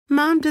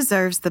Mom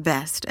deserves the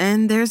best,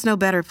 and there's no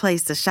better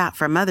place to shop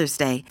for Mother's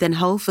Day than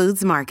Whole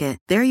Foods Market.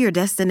 They're your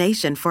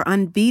destination for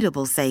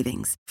unbeatable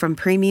savings, from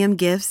premium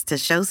gifts to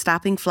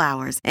show-stopping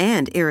flowers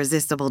and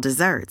irresistible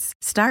desserts.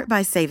 Start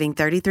by saving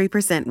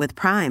 33% with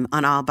Prime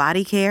on all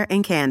body care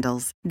and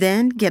candles.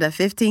 Then get a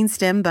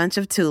 15-stem bunch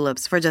of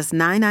tulips for just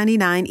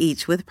 $9.99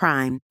 each with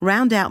Prime.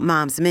 Round out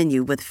Mom's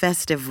menu with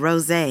festive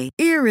rosé,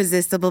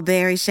 irresistible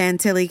berry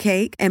chantilly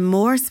cake, and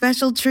more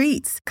special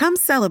treats. Come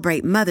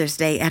celebrate Mother's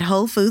Day at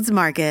Whole Foods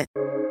Market.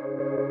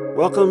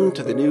 Welcome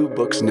to the New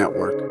Books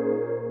Network.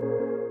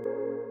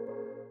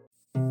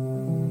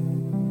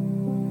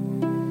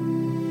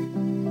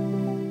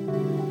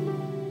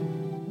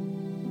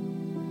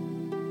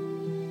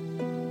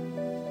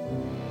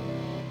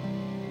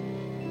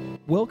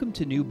 Welcome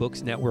to New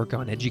Books Network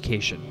on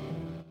Education.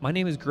 My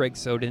name is Greg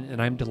Soden,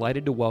 and I'm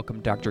delighted to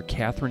welcome Dr.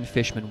 Kathryn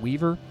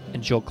Fishman-Weaver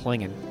and Jill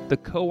Clingan, the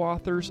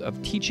co-authors of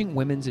Teaching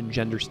Women's and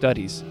Gender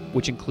Studies,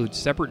 which includes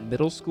separate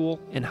middle school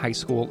and high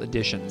school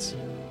editions.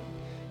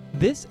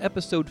 This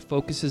episode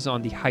focuses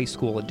on the high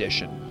school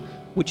edition,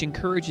 which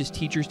encourages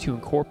teachers to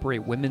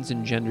incorporate women's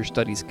and gender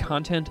studies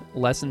content,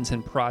 lessons,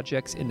 and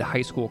projects into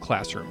high school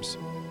classrooms.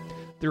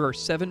 There are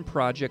 7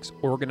 projects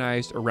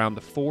organized around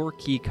the 4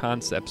 key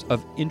concepts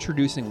of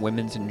introducing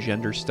women's and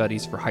gender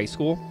studies for high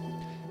school: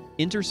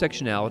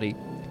 intersectionality,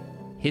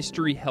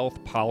 history,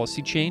 health,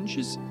 policy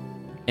changes,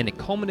 and a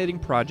culminating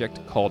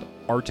project called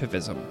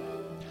Artivism.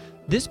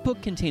 This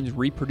book contains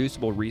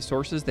reproducible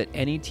resources that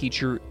any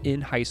teacher in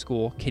high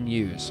school can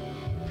use.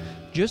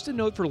 Just a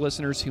note for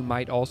listeners who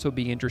might also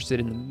be interested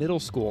in the middle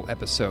school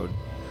episode.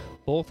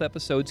 Both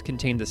episodes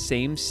contain the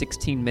same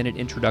 16-minute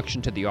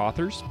introduction to the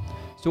authors,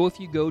 so if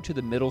you go to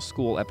the middle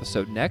school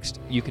episode next,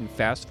 you can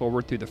fast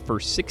forward through the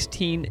first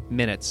 16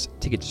 minutes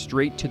to get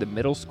straight to the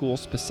middle school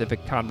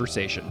specific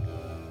conversation.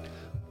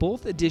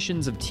 Both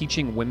editions of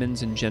Teaching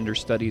Women's and Gender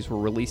Studies were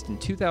released in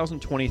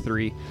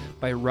 2023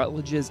 by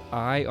Routledge's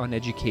Eye on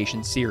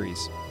Education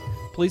series.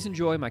 Please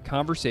enjoy my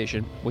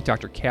conversation with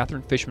Dr.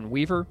 Kathryn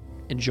Fishman-Weaver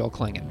and Jill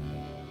Clingan.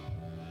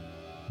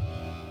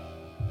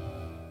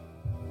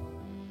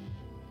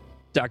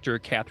 Dr.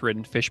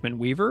 Kathryn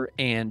Fishman-Weaver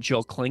and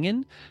Jill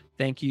Clingan,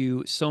 thank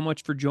you so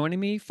much for joining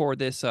me for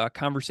this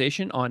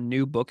conversation on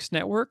New Books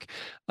Network.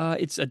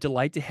 It's a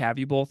delight to have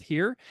you both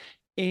here.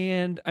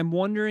 And I'm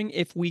wondering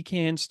if we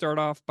can start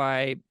off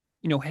by,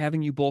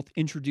 having you both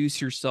introduce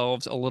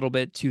yourselves a little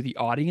bit to the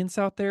audience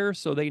out there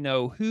so they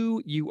know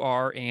who you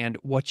are and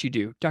what you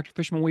do. Dr.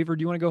 Fishman-Weaver,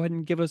 do you want to go ahead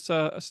and give us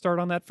a start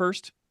on that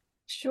first?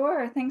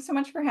 Sure. Thanks so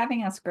much for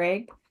having us,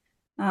 Greg.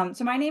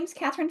 So my name's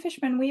Kathryn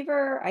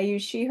Fishman-Weaver. I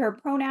use she, her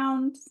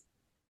pronouns.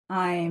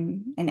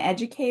 I'm an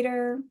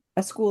educator,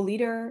 a school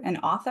leader, an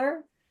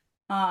author.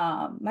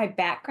 My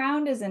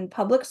background is in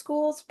public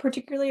schools,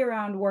 particularly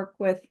around work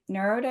with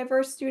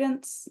neurodiverse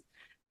students.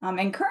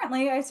 And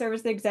currently I serve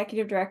as the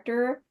executive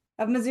director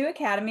of Mizzou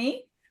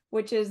Academy,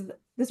 which is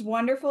this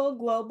wonderful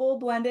global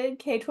blended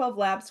K-12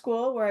 lab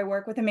school where I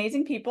work with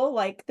amazing people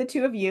like the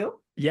two of you.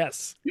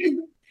 Yes.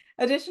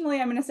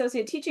 Additionally, I'm an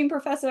associate teaching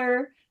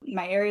professor.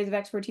 My areas of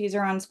expertise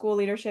are on school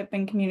leadership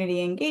and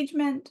community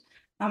engagement.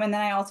 And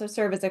then I also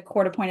serve as a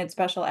court-appointed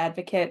special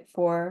advocate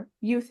for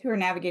youth who are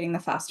navigating the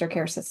foster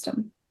care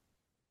system.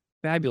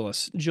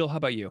 Fabulous. Jill, how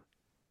about you?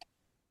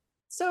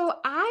 So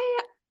I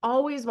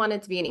always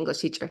wanted to be an English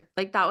teacher.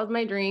 Like that was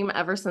my dream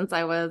ever since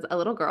I was a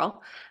little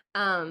girl.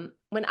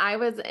 When I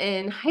was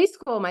in high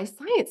school, my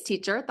science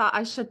teacher thought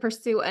I should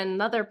pursue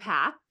another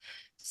path.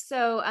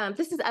 So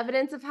this is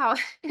evidence of how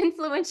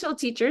influential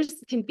teachers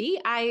can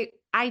be. I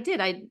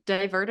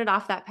diverted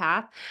off that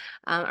path,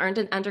 earned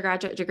an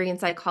undergraduate degree in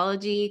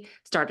psychology,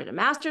 started a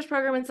master's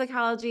program in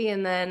psychology,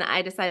 and then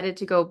I decided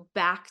to go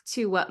back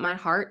to what my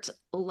heart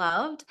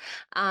loved,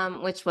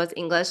 which was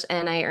English,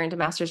 and I earned a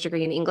master's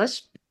degree in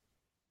English.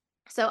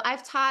 So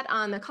I've taught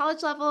on the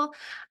college level.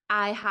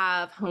 I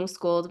have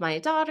homeschooled my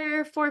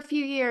daughter for a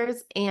few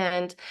years,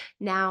 and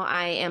now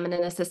I am an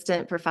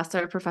assistant professor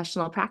of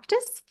professional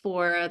practice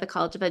for the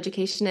College of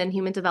Education and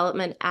Human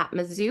Development at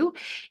Mizzou,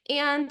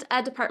 and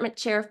a department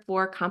chair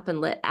for Comp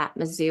and Lit at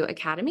Mizzou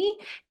Academy.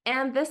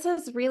 And this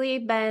has really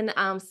been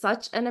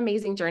such an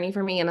amazing journey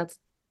for me, and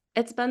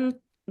it's been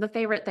the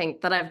favorite thing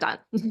that I've done.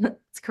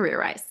 It's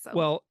career-wise. So.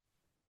 Well,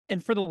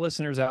 and for the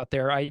listeners out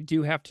there, I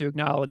do have to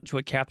acknowledge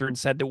what Kathryn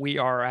said, that we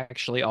are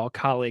actually all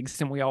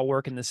colleagues and we all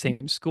work in the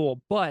same school.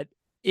 But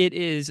it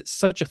is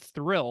such a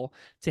thrill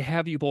to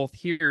have you both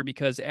here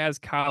because as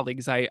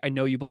colleagues, I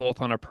know you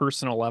both on a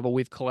personal level.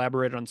 We've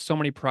collaborated on so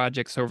many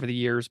projects over the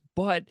years,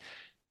 but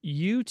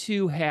you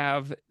two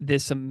have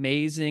this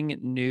amazing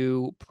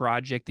new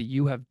project that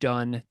you have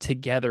done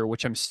together,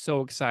 which I'm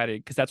so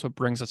excited because that's what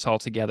brings us all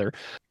together.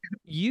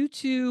 You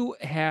two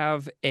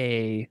have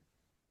a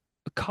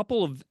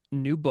couple of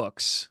new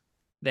books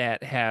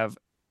that have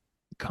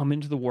come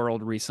into the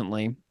world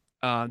recently.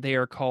 They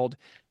are called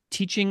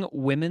Teaching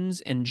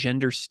Women's and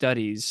Gender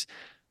Studies,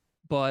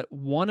 but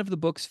one of the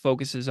books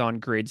focuses on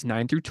grades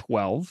 9 through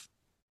 12,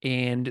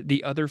 and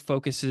the other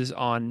focuses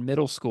on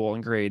middle school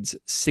and grades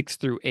 6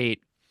 through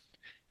 8.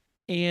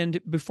 And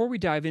before we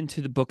dive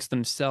into the books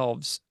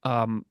themselves,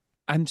 I'm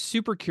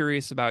super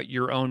curious about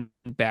your own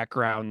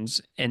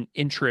backgrounds and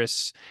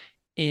interests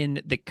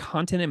in the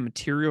content and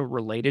material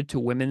related to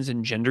women's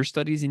and gender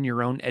studies in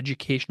your own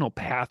educational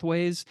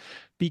pathways,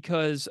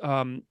 because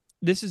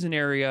this is an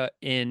area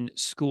in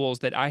schools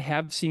that I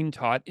have seen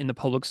taught in the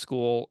public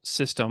school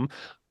system,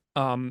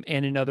 and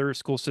in other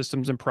school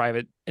systems and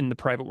private in the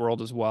private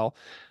world as well.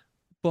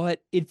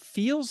 But it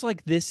feels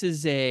like this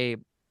is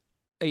an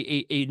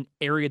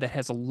area that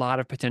has a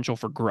lot of potential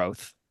for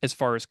growth as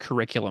far as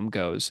curriculum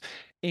goes.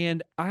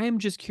 And I'm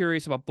just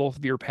curious about both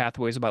of your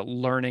pathways about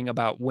learning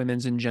about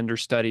women's and gender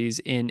studies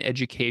in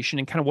education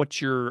and kind of what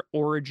your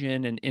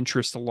origin and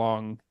interest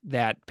along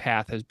that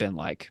path has been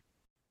like.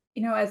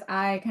 As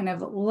I kind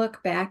of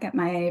look back at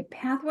my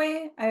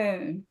pathway,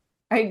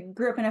 I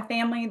grew up in a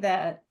family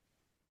that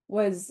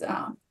was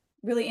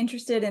really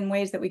interested in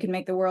ways that we could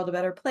make the world a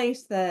better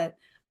place, that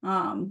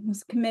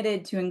was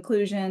committed to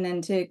inclusion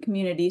and to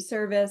community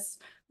service.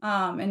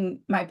 And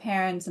my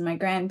parents and my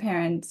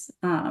grandparents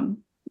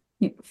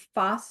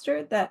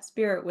fostered that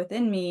spirit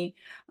within me.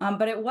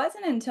 But it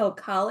wasn't until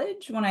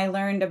college when I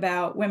learned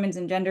about women's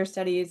and gender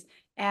studies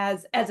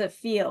as a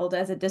field,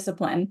 as a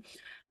discipline.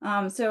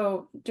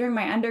 So during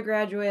my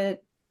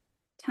undergraduate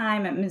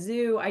time at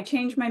Mizzou, I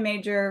changed my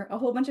major a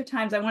whole bunch of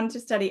times. I wanted to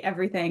study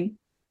everything,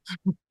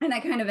 and I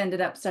kind of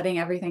ended up studying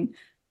everything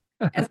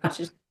as much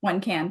as one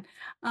can.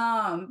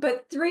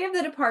 But three of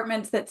the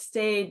departments that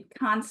stayed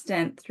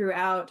constant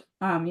throughout,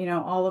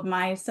 all of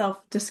my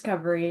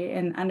self-discovery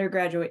in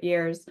undergraduate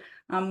years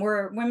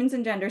were women's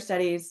and gender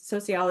studies,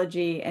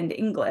 sociology, and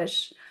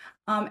English.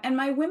 And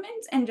my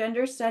women's and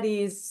gender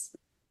studies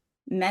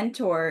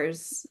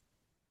mentors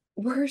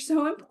were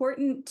so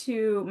important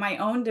to my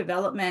own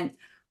development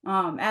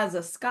as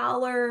a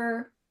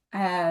scholar,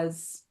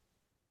 as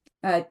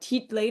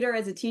later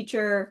as a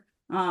teacher,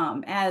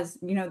 as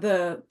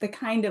the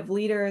kind of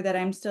leader that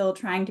I'm still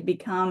trying to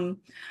become.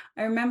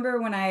 I remember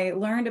when I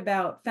learned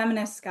about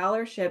feminist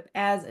scholarship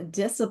as a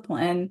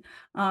discipline,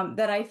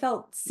 that I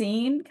felt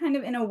seen kind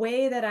of in a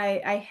way that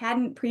I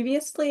hadn't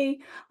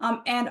previously,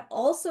 and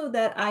also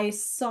that I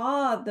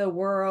saw the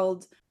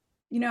world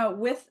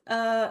with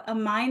a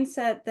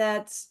mindset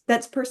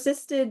that's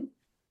persisted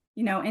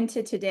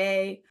into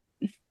today.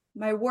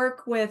 My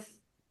work with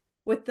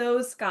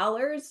those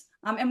scholars,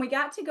 and we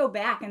got to go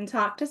back and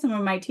talk to some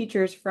of my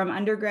teachers from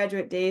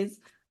undergraduate days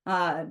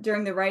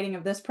during the writing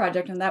of this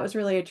project, and that was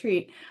really a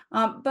treat.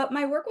 But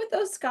my work with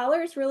those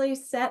scholars really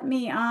set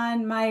me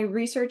on my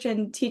research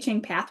and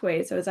teaching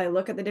pathways. So as I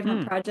look at the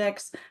different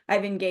projects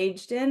I've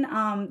engaged in,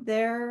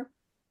 they're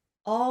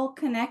all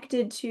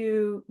connected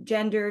to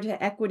gender,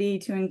 to equity,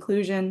 to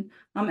inclusion.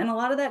 And a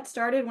lot of that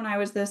started when I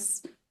was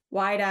this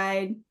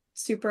wide-eyed,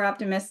 super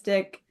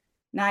optimistic,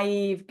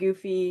 naive,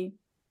 goofy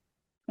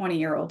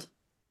 20-year-old.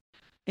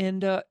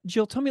 And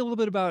Jill, tell me a little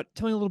bit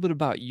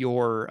about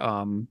your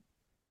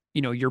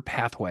your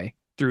pathway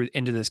through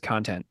into this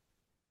content.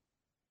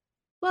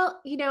 Well,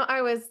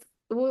 I was,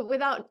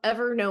 without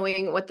ever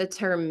knowing what the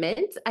term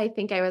meant, I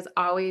think I was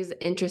always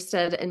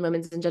interested in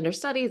women's and gender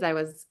studies. I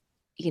was,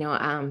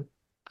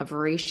 a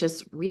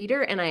voracious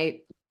reader, and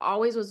I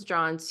always was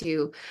drawn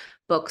to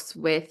books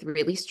with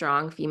really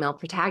strong female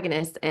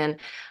protagonists. And,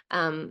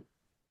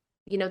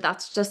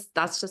 that's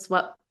just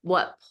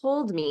what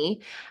pulled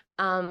me.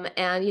 And,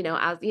 as,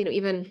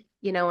 even,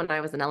 when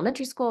I was in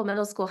elementary school,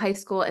 middle school, high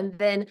school, and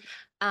then,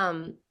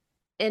 and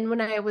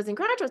when I was in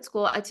graduate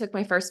school, I took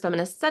my first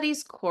feminist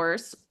studies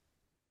course,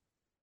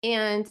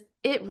 and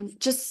it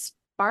just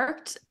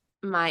sparked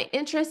my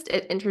interest.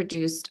 It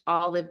introduced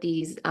all of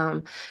these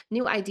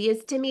new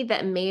ideas to me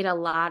that made a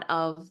lot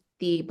of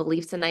the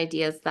beliefs and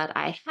ideas that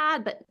I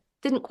had, but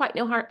didn't quite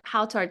know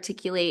how to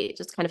articulate,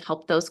 just kind of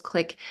help those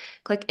click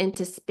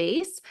into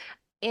space.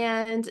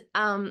 And,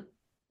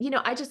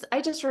 I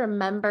just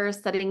remember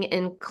studying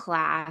in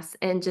class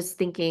and just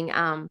thinking,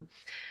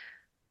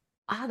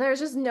 there's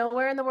just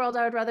nowhere in the world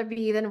I would rather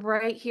be than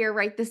right here,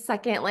 right this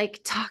second,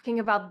 like talking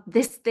about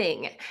this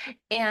thing.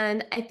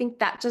 And I think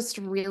that just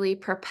really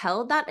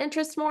propelled that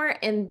interest more.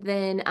 And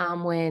then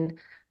when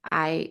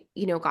I,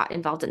 got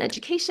involved in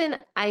education,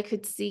 I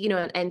could see,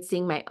 and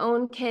seeing my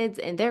own kids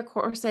and their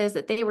courses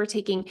that they were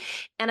taking.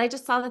 And I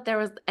just saw that there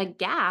was a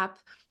gap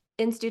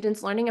in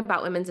students learning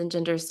about women's and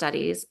gender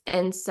studies.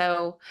 And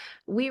so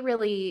we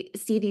really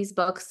see these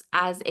books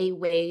as a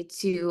way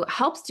to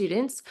help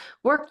students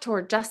work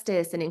toward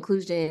justice and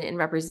inclusion and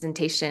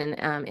representation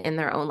in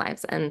their own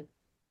lives. And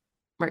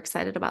we're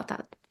excited about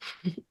that.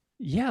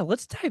 Yeah,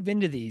 let's dive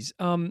into these.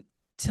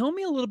 Tell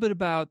me a little bit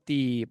about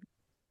the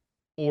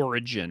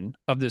origin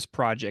of this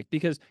project,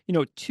 because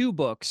two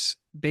books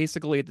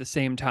basically at the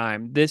same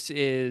time. This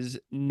is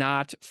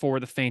not for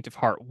the faint of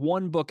heart.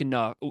 One book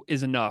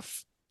is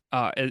enough.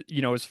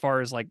 As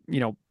far as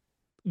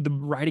the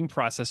writing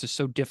process is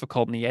so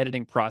difficult and the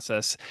editing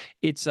process,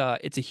 it's a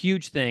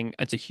huge thing.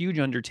 It's a huge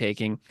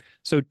undertaking.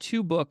 So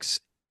two books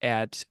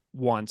at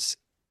once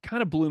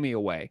kind of blew me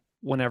away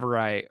whenever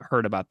I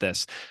heard about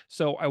this.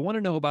 So I want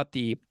to know about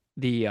the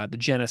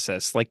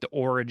genesis, like the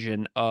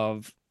origin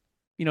of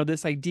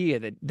this idea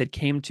that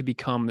came to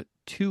become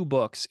two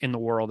books in the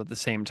world at the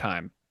same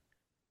time?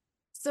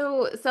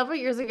 So several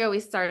years ago, we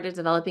started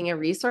developing a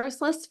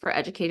resource list for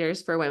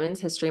educators for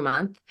Women's History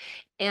Month.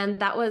 And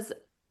that was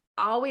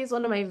always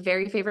one of my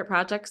very favorite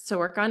projects to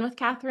work on with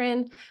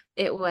Kathryn.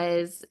 It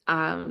was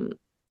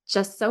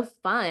just so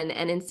fun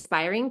and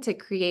inspiring to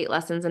create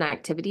lessons and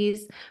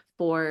activities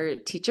for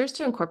teachers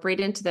to incorporate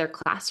into their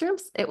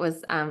classrooms. It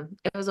was a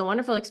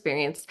wonderful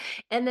experience.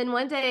 And then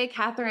one day,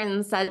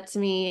 Kathryn said to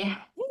me,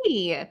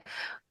 "Hey,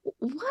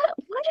 what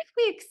if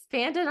we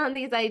expanded on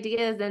these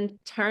ideas and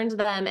turned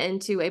them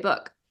into a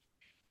book?"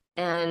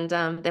 And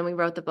then we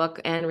wrote the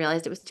book and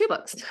realized it was two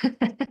books.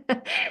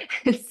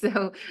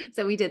 So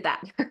we did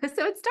that.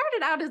 So it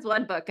started out as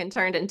one book and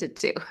turned into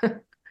two.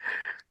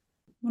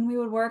 When we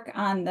would work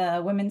on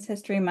the Women's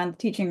History Month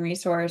teaching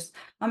resource,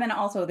 and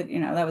also that,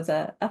 that was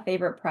a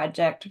favorite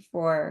project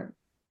for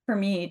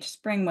me each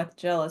spring with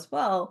Jill as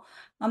well.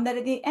 That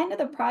at the end of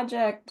the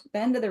project, the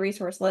end of the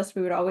resource list,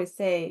 we would always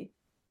say,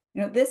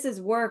 this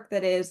is work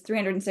that is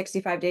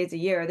 365 days a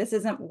year. This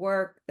isn't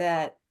work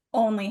that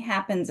only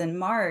happens in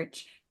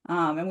March.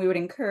 And we would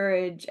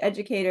encourage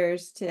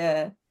educators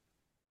to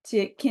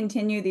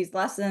continue these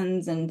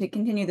lessons and to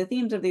continue the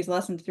themes of these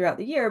lessons throughout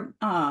the year.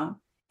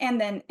 And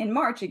then in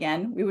March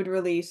again, we would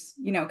release,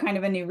 kind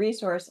of a new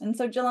resource. And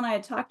so Jill and I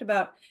had talked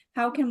about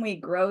how can we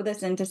grow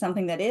this into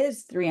something that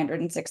is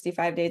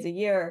 365 days a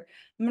year.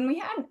 I mean, we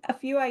had a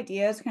few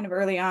ideas kind of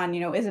early on,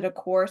 is it a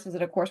course? Is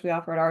it a course we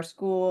offer at our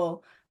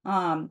school?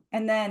 And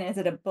then is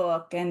it a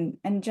book? And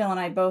Jill and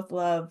I both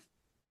love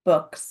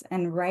books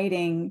and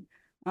writing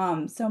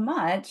so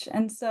much.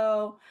 And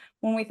so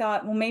when we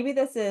thought, well, maybe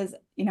this is,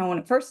 when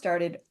it first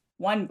started,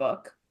 one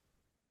book,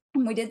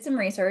 and we did some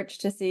research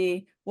to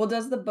see, well,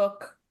 does the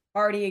book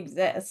already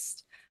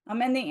exist?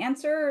 And the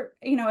answer,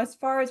 as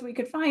far as we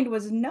could find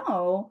was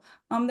no.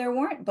 There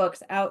weren't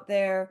books out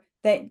there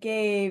that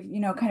gave,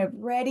 kind of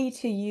ready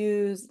to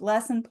use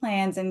lesson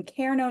plans and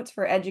care notes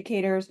for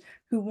educators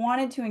who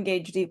wanted to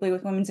engage deeply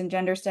with women's and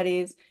gender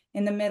studies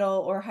in the middle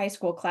or high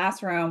school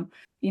classroom.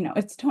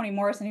 It's Toni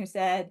Morrison who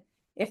said,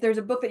 if there's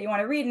a book that you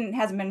want to read and it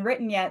hasn't been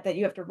written yet, that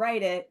you have to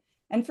write it.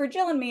 And for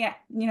Jill and me,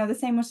 the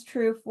same was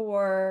true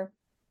for,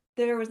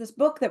 there was this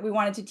book that we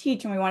wanted to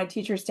teach and we wanted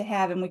teachers to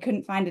have, and we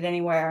couldn't find it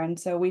anywhere. And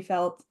so we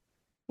felt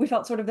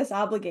sort of this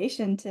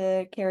obligation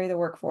to carry the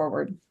work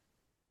forward.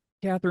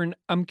 Kathryn,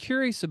 I'm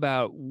curious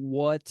about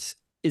what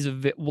is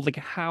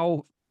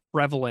how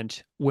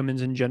prevalent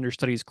women's and gender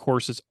studies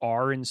courses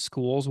are in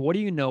schools. What do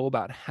you know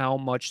about how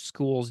much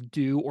schools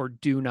do or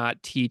do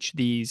not teach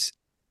these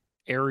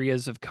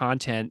areas of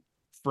content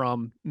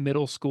from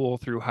middle school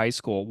through high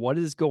school? What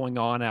is going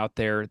on out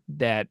there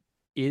that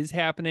is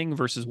happening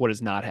versus what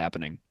is not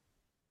happening?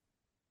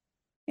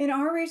 In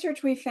our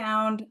research, we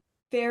found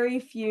very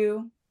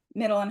few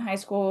middle and high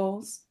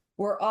schools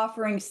were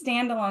offering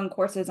standalone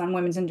courses on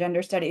women's and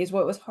gender studies.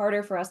 What was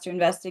harder for us to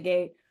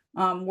investigate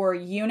were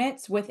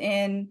units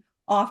within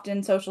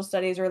often social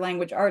studies or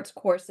language arts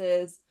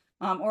courses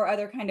or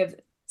other kind of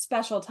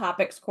special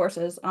topics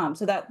courses.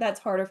 So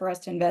that's harder for us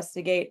to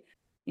investigate.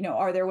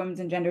 Are there women's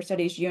and gender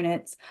studies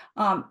units?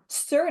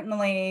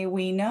 Certainly,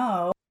 we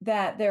know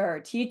that there are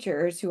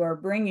teachers who are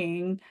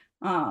bringing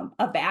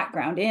a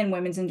background in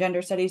women's and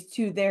gender studies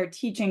to their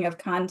teaching of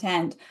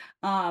content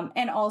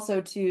and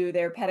also to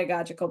their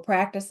pedagogical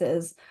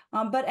practices.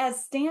 But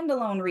as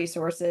standalone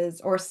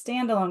resources or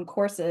standalone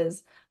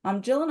courses,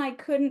 Jill and I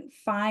couldn't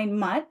find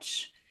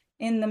much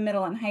in the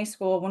middle and high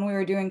school when we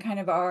were doing kind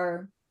of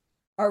our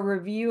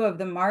review of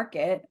the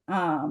market,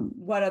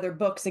 what other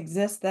books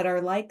exist that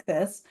are like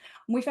this.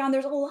 We found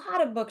there's a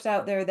lot of books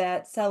out there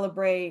that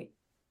celebrate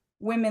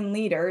women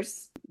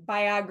leaders,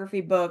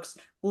 biography books,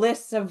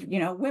 lists of,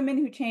 women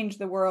who changed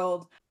the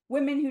world,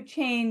 women who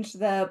changed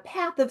the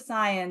path of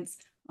science,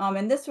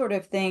 and this sort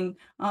of thing,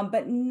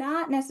 but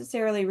not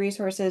necessarily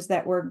resources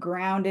that were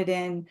grounded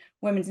in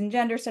women's and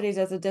gender studies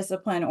as a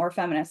discipline or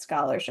feminist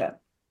scholarship.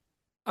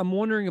 I'm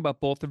wondering about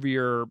both of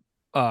your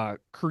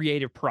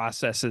creative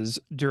processes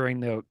during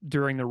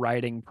the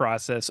writing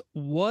process.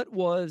 What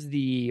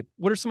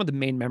are some of the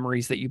main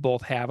memories that you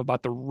both have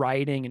about the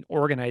writing and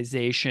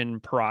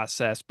organization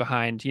process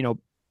behind,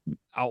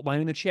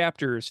 outlining the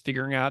chapters,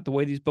 figuring out the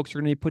way these books are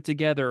going to be put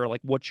together, like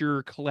what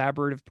your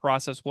collaborative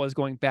process was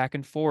going back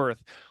and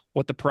forth,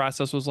 what the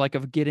process was like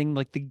of getting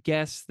like the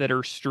guests that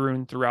are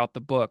strewn throughout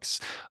the books.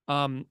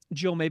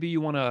 Jill, maybe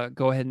you want to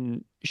go ahead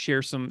and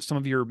share some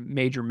of your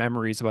major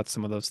memories about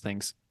some of those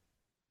things.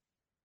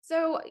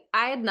 So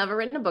I had never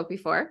written a book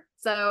before.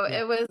 So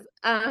Yeah. it was,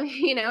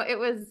 it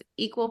was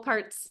equal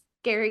parts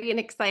scary and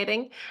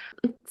exciting.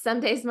 Some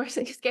days more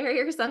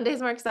scarier, some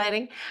days more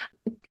exciting.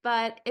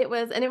 But it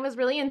was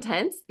really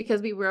intense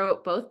because we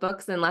wrote both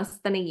books in less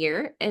than a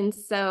year. And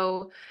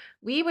so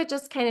we would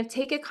just kind of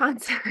take a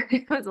concept.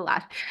 It was a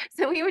lot.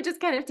 So we would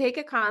just kind of take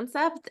a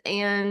concept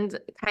and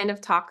kind of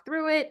talk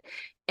through it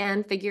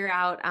and figure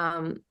out,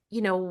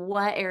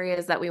 what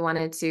areas that we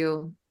wanted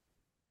to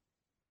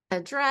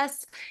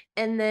address.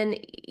 And then,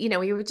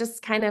 we would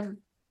just kind of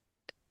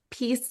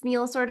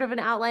piecemeal sort of an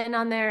outline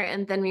on there,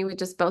 and then we would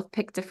just both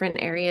pick different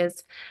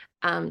areas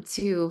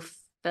to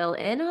fill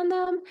in on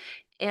them.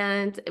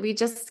 And we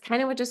just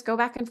kind of would just go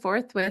back and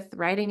forth with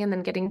writing and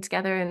then getting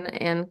together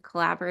and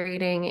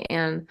collaborating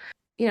and,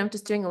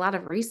 just doing a lot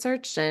of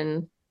research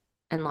and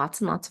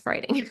lots of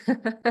writing.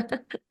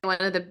 One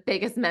of the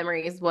biggest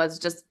memories was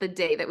just the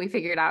day that we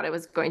figured out it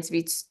was going to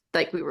be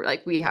like, we were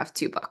like, we have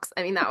 2 books.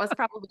 I mean, that was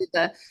probably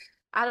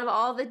out of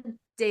all the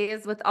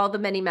days with all the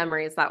many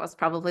memories, that was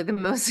probably the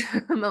most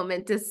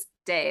momentous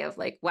day of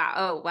like, wow,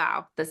 oh,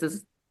 wow, this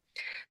is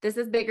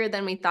bigger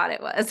than we thought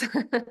it was.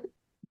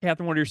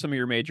 Kathryn, what are some of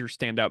your major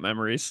standout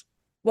memories?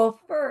 Well,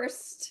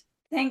 first,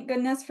 thank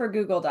goodness for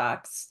Google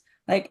Docs.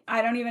 Like,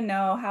 I don't even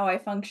know how I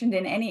functioned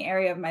in any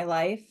area of my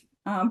life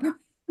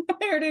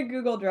prior to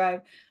Google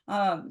Drive.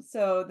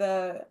 So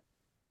the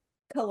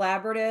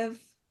collaborative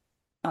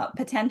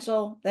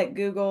potential that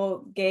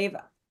Google gave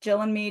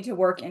Jill and me to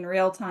work in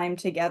real time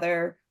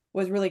together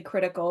was really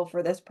critical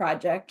for this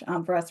project,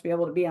 for us to be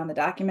able to be on the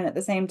document at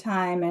the same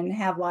time and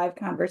have live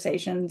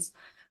conversations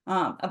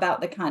about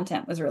the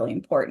content was really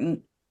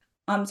important.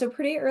 So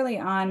pretty early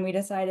on, we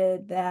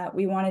decided that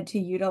we wanted to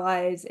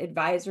utilize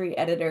advisory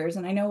editors,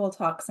 and I know we'll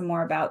talk some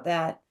more about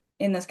that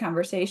in this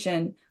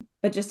conversation,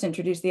 but just to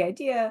introduce the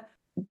idea,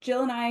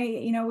 Jill and I,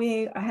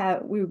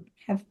 we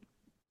have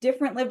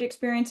different lived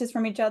experiences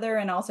from each other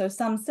and also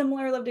some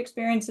similar lived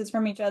experiences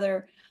from each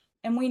other.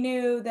 And we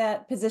knew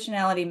that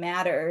positionality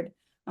mattered.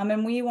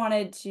 And we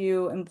wanted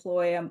to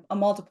employ a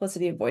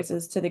multiplicity of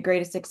voices to the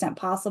greatest extent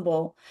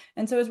possible.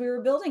 And so as we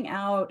were building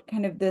out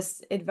kind of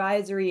this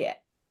advisory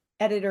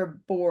editor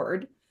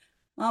board,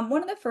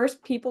 one of the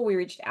first people we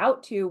reached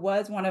out to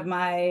was one of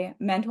my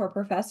mentor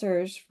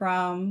professors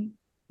from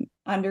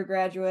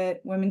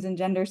undergraduate women's and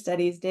gender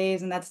studies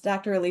days, and that's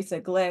Dr. Elisa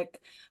Glick,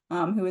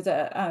 who is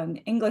an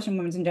English and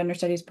women's and gender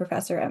studies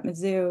professor at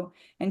Mizzou,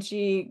 and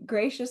she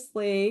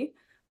graciously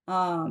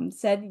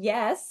said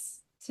yes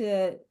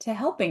to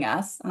helping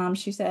us.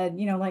 She said,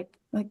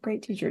 like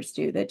great teachers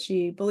do, that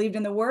she believed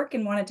in the work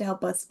and wanted to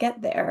help us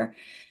get there.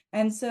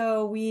 And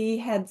so we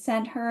had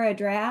sent her a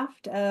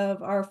draft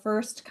of our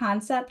first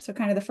concept, so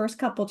kind of the first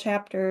couple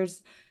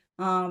chapters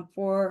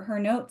for her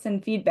notes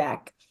and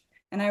feedback.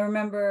 And I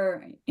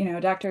remember,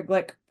 Dr.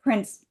 Glick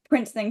prints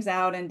things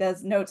out and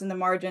does notes in the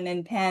margin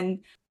in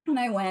pen. And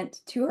I went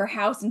to her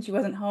house and she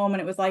wasn't home,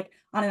 and it was like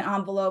on an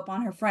envelope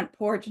on her front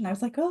porch. And I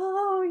was like, oh,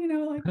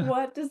 like,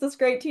 what does this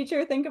great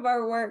teacher think of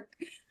our work?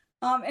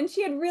 And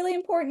she had really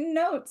important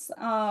notes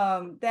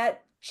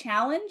that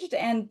challenged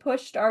and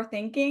pushed our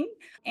thinking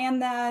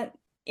and that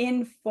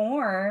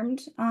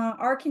informed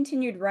our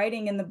continued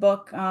writing in the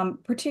book,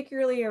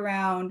 particularly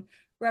around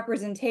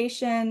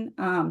representation,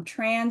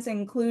 trans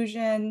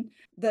inclusion,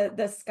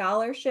 the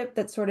scholarship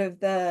that sort of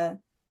the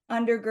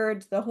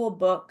undergirds the whole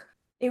book.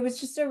 It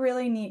was just a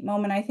really neat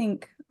moment, I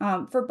think,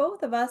 for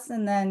both of us.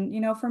 And then,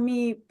 for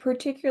me,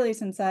 particularly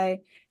since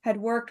I had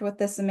worked with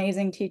this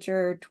amazing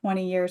teacher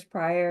 20 years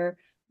prior,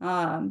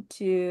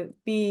 to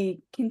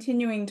be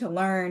continuing to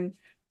learn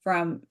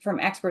from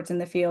experts in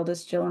the field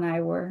as Jill and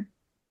I were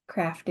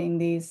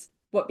crafting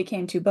what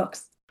became 2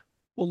 books.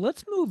 Well,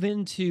 let's move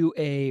into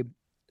a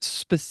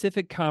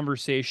specific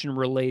conversation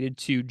related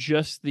to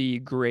just the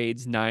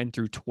grades 9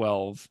 through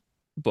 12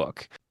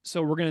 book.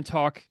 So we're going to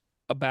talk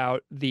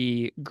about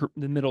the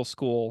middle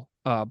school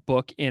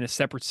book in a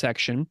separate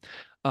section,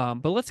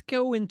 but let's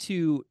go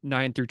into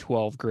 9 through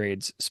 12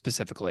 grades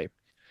specifically.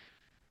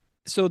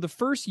 So the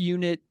first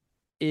unit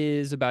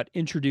is about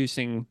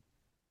introducing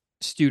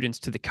students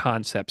to the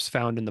concepts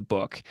found in the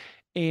book.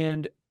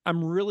 And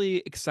I'm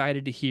really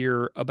excited to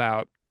hear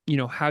about,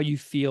 how you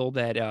feel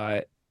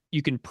that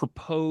you can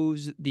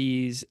propose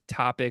these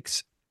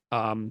topics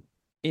in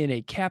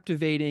a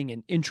captivating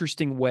and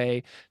interesting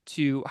way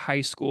to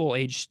high school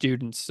age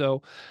students.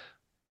 So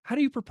how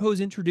do you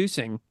propose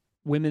introducing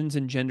women's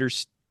and gender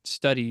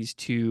studies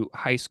to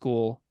high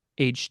school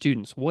age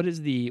students? What's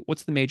the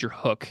major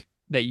hook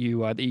that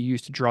you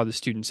use to draw the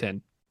students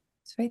in?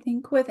 So I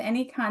think with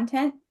any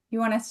content, you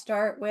want to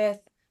start with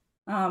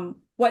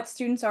what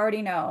students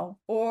already know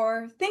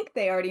or think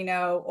they already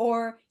know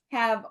or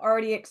have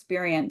already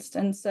experienced.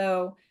 And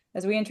so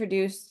as we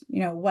introduce,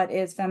 what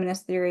is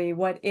feminist theory,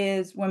 what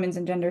is women's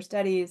and gender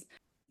studies,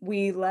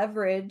 we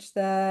leverage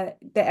the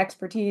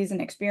expertise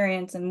and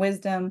experience and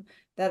wisdom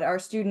that our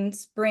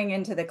students bring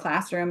into the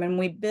classroom, and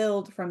we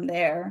build from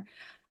there.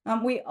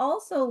 We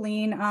also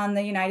lean on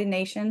the United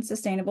Nations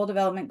Sustainable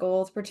Development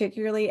Goals,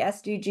 particularly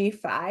SDG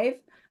 5,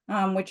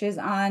 which is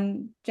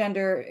on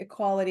gender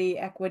equality,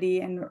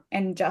 equity,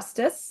 and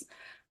justice.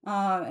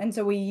 And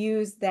so we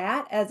use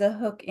that as a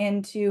hook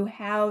into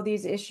how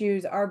these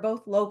issues are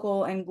both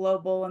local and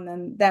global, and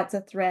then that's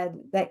a thread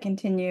that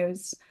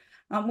continues.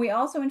 We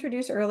also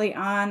introduce early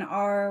on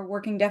our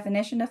working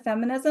definition of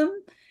feminism,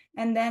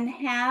 and then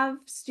have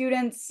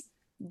students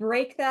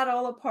break that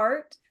all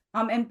apart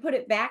and put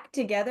it back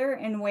together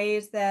in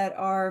ways that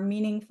are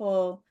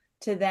meaningful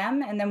to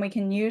them. And then we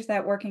can use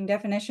that working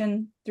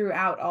definition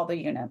throughout all the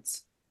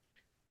units.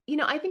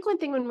 I think one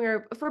thing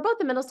for both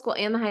the middle school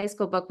and the high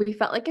school book, we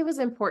felt like it was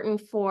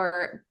important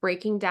for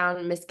breaking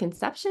down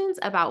misconceptions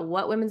about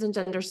what women's and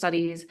gender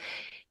studies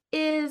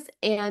is.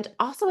 And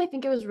also, I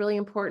think it was really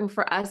important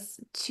for us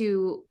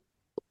to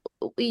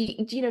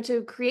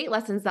create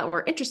lessons that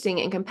were interesting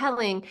and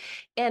compelling,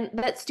 and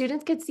that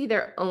students could see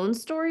their own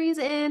stories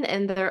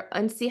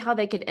and see how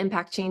they could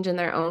impact change in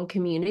their own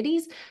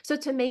communities. So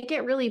to make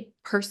it really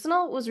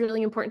personal was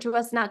really important to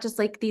us, not just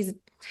like these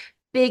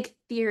big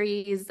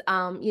theories,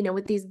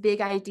 with these big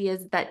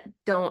ideas that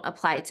don't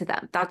apply to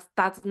them.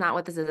 That's not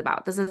what this is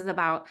about. This is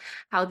about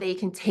how they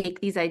can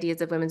take these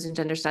ideas of women's and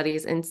gender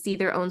studies and see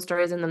their own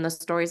stories and then the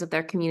stories of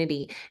their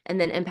community and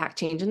then impact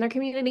change in their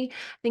community.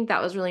 I think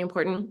that was really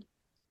important.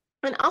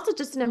 And also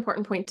just an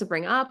important point to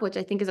bring up, which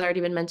I think has already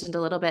been mentioned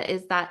a little bit,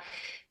 is that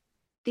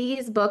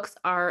these books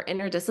are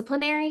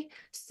interdisciplinary.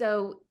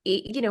 So,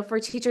 for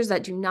teachers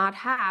that do not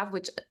have,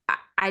 which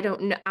I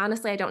don't know,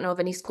 honestly, I don't know of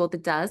any school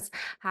that does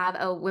have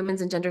a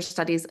women's and gender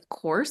studies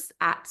course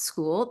at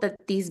school, that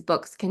these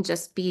books can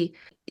just be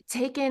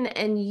taken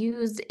and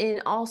used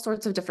in all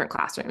sorts of different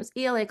classrooms,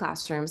 ELA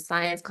classrooms,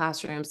 science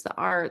classrooms, the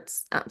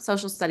arts,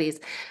 social studies.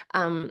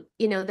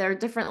 There are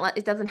different,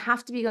 it doesn't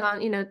have to be gone,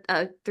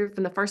 through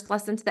from the first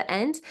lesson to the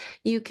end.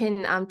 You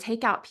can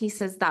take out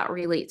pieces that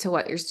relate to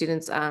what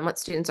students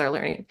are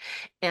learning.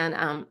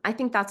 And I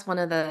think that's one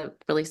of the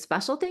really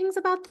special things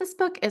about this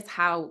book is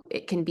how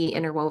it can be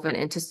interwoven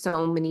into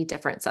so many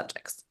different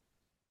subjects.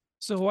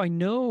 So I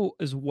know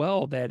as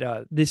well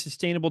that the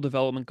Sustainable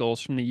Development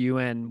Goals from the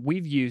UN,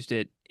 we've used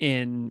it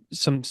in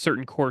some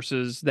certain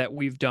courses that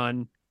we've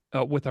done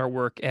with our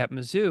work at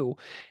Mizzou.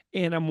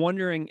 And I'm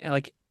wondering,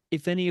 like,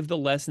 if any of the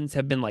lessons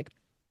have been like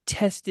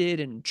tested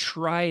and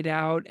tried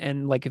out,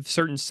 and like if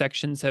certain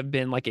sections have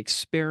been like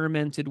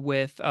experimented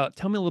with.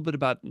 Tell me a little bit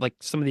about like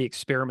some of the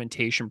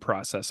experimentation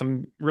process.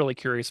 I'm really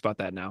curious about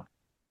that now.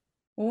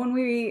 Well, when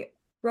we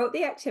wrote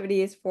the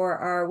activities for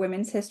our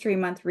Women's History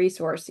Month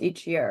resource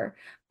each year,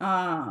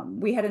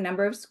 we had a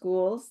number of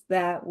schools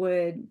that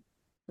would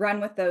run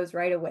with those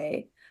right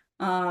away,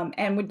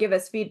 and would give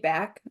us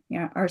feedback.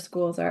 Our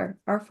schools are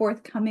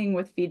forthcoming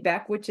with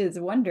feedback, which is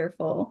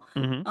wonderful.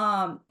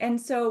 Hmm. And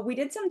so we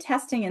did some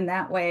testing in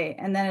that way.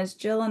 And then as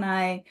Jill and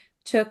I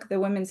took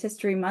the Women's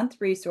History Month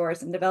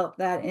resource and developed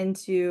that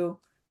into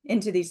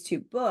these two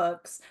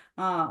books,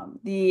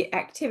 the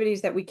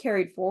activities that we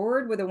carried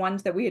forward were the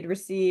ones that we had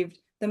received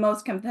the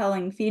most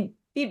compelling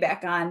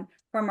feedback on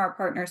from our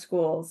partner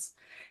schools.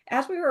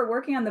 As we were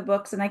working on the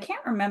books, and I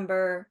can't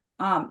remember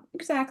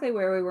exactly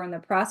where we were in the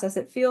process,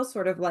 it feels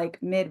sort of like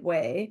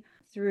midway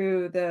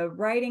through the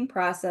writing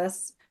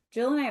process.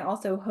 Jill and I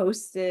also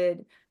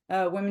hosted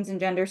a Women's and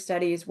Gender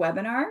Studies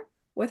webinar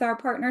with our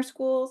partner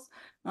schools,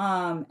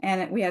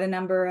 and we had a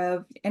number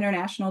of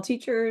international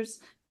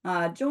teachers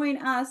join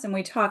us, and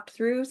we talked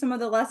through some of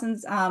the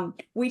lessons.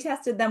 We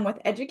tested them with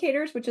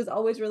educators, which is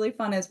always really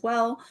fun as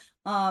well,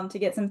 to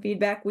get some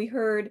feedback. We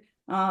heard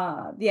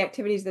the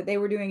activities that they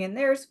were doing in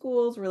their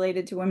schools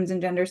related to women's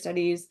and gender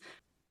studies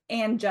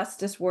and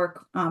justice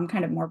work,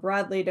 kind of more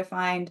broadly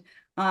defined.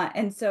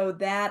 And so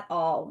that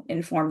all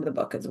informed the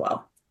book as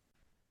well.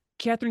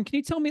 Kathryn, can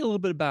you tell me a little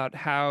bit about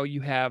how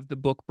you have the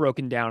book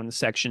broken down in the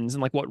sections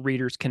and like what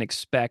readers can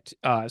expect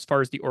as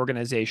far as the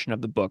organization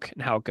of the book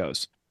and how it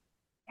goes?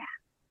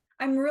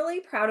 I'm really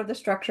proud of the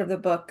structure of the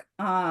book.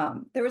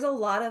 There was a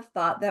lot of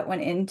thought that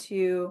went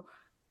into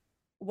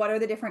what are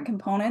the different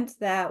components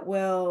that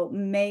will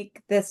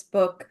make this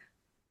book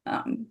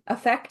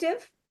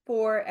effective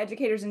for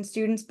educators and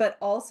students, but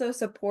also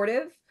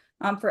supportive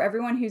for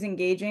everyone who's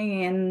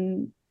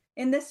engaging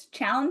in this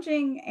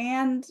challenging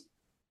and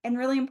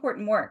really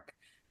important work.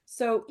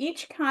 So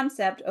each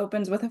concept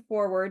opens with a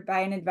foreword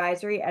by an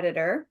advisory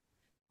editor.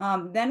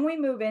 Then we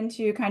move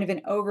into kind of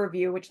an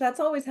overview, which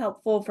that's always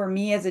helpful for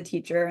me as a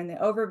teacher. And the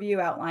overview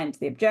outlines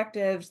the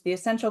objectives, the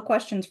essential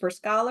questions for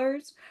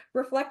scholars,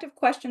 reflective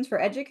questions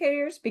for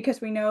educators,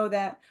 because we know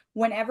that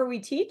whenever we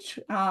teach,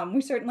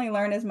 we certainly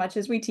learn as much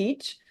as we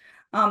teach.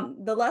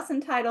 The lesson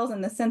titles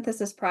and the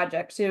synthesis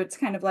project. So it's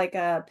kind of like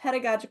a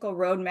pedagogical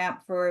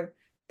roadmap for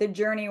the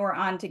journey we're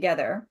on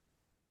together.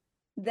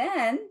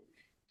 Then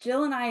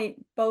Jill and I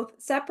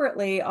both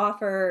separately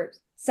offer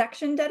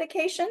section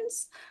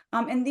dedications.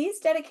 And these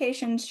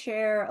dedications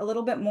share a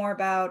little bit more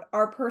about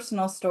our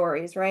personal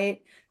stories,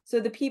 right? So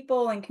the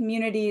people and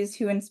communities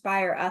who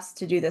inspire us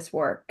to do this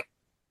work.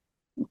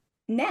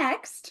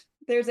 Next,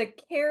 there's a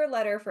care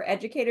letter for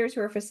educators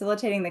who are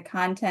facilitating the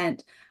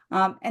content.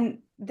 And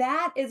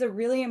that is a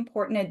really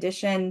important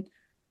addition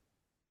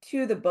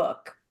to the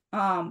book.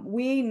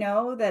 We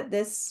know that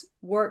this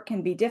work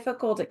can be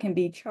difficult, it can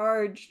be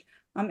charged,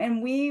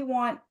 and we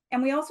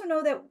also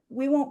know that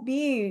we won't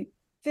be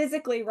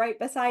physically right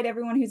beside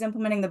everyone who's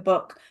implementing the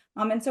book.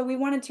 And so we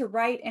wanted to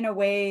write in a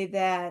way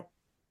that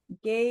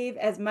gave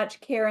as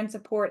much care and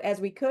support as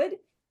we could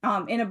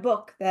in a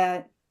book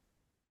that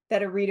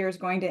a reader is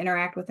going to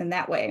interact with in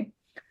that way.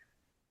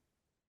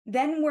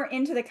 Then we're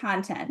into the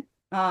content.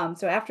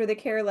 So after the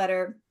care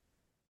letter,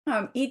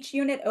 each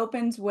unit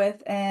opens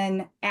with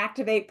an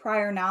activate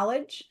prior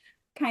knowledge.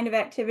 kind of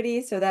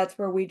activity. So that's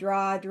where we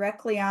draw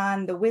directly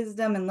on the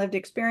wisdom and lived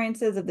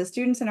experiences of the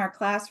students in our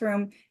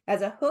classroom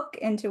as a hook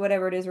into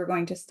whatever it is we're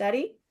going to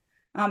study.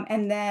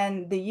 And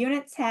then the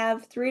units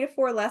have 3 to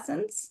 4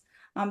 lessons.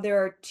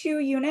 There are 2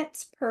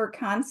 units per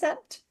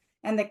concept,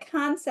 and the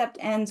concept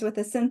ends with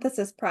a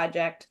synthesis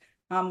project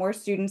where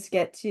students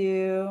get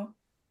to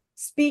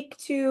speak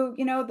to,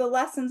 the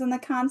lessons and the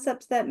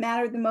concepts that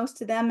matter the most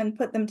to them and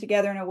put them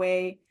together in a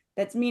way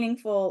that's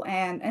meaningful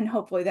and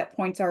hopefully that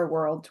points our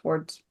world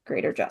towards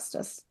greater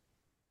justice.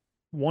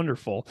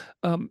 Wonderful.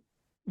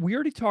 We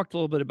already talked a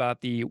little bit about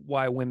the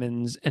Why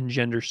Women's and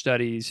Gender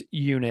Studies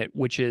unit,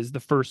 which is the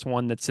first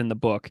one that's in the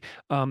book.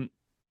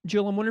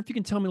 Jill, I'm wondering if you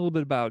can tell me a little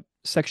bit about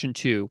section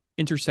 2,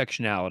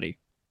 intersectionality.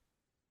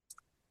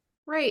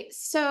 Right.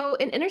 So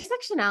in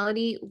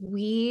intersectionality,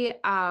 we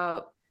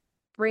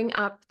bring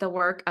up the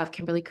work of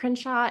Kimberly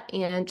Crenshaw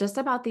and just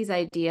about these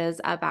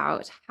ideas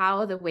about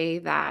how the way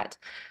that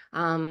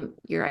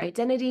your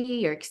identity,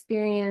 your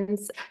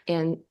experience,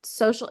 and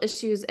social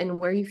issues and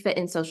where you fit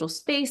in social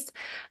space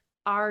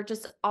are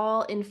just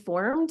all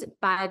informed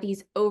by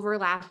these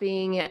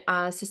overlapping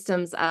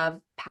systems of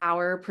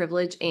power,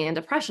 privilege, and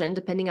oppression,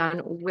 depending on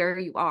where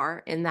you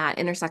are in that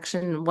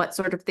intersection and what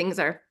sort of things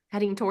are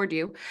heading toward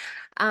you.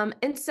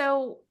 And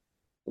so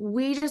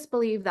we just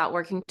believe that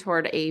working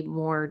toward a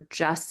more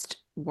just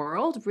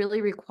world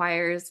really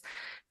requires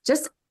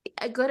just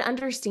a good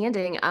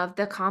understanding of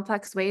the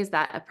complex ways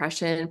that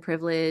oppression,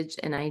 privilege,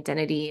 and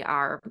identity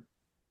are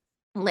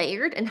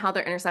layered and how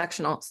they're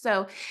intersectional.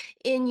 So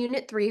in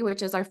unit 3,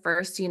 which is our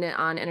first unit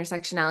on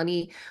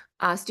intersectionality,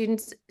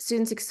 students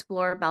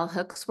explore Bell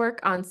Hook's work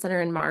on center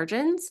and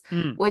margins,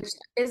 Mm. which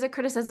is a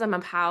criticism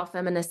of how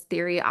feminist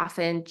theory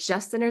often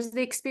just centers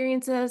the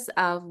experiences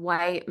of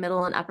white,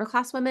 middle, and upper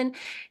class women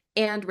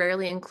and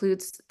rarely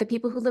includes the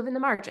people who live in the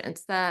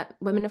margins, the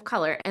women of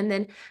color, and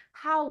then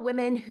how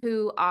women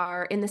who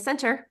are in the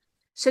center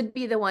should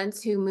be the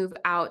ones who move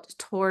out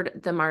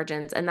toward the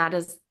margins. And that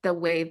is the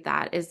way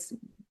that is,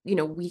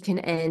 we can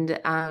end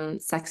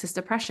sexist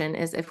oppression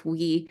is if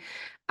we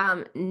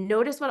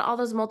notice what all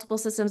those multiple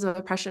systems of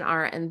oppression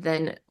are and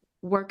then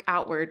work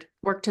outward,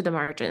 work to the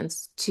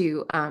margins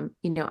to,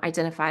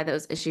 identify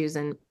those issues.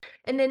 And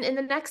then in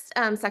the next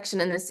section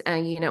in this,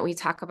 we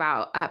talk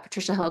about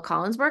Patricia Hill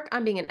Collins' work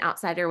on being an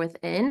outsider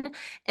within.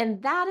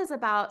 And that is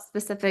about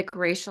specific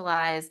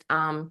racialized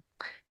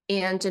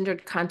and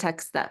gendered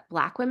contexts that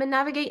Black women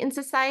navigate in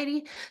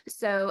society.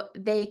 So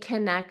they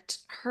connect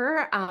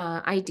her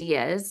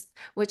ideas,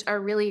 which are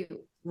really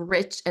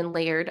rich and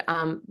layered.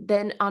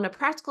 Then on a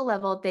practical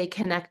level, they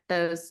connect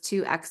those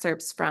to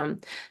excerpts from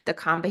the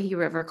Combahee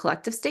River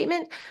Collective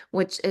Statement,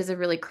 which is a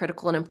really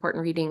critical and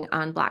important reading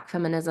on Black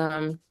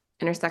feminism,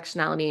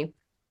 intersectionality,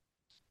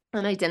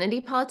 and identity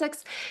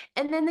politics.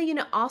 And then the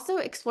unit also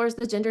explores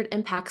the gendered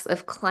impacts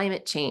of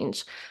climate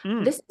change.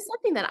 Mm. This is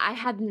something that I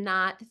had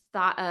not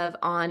thought of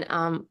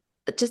on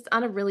just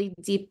on a really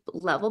deep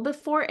level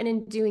before. And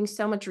in doing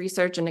so much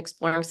research and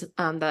exploring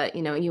the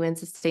UN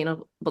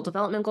Sustainable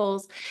Development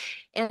Goals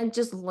and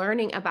just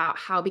learning about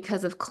how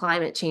because of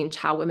climate change,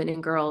 how women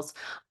and girls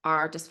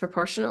are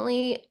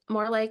disproportionately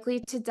more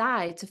likely to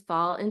die, to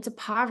fall into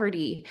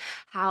poverty,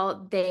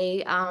 how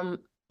they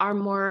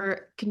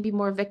can be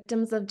more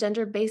victims of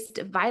gender-based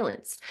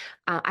violence.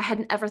 I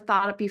hadn't ever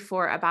thought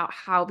before about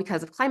how,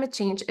 because of climate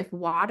change, if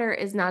water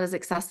is not as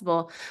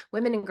accessible,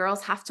 women and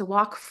girls have to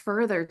walk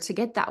further to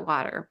get that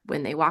water.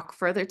 When they walk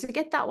further to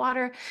get that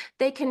water,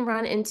 they can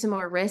run into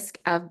more risk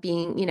of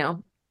being,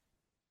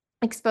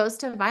 exposed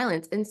to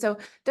violence. And so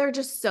there are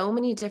just so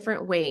many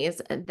different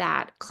ways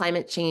that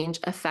climate change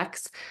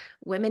affects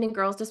women and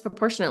girls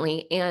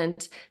disproportionately.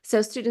 And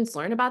so students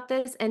learn about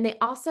this. And they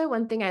also,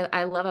 one thing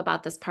I love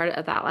about this part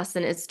of that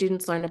lesson is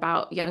students learn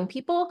about young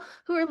people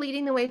who are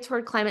leading the way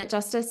toward climate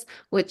justice,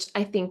 which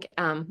I think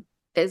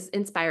is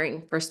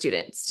inspiring for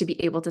students to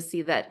be able to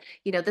see that,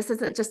 this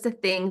isn't just a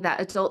thing that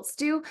adults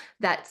do,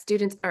 that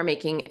students are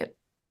making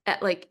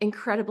at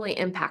incredibly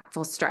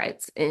impactful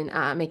strides in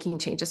making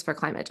changes for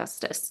climate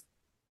justice.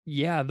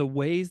 Yeah, the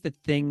ways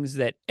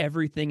that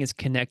everything is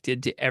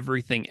connected to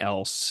everything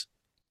else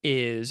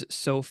is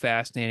so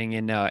fascinating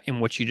in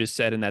what you just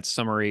said in that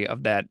summary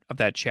of that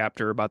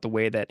chapter about the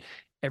way that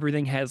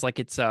everything has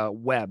its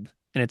web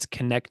and it's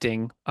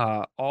connecting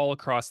all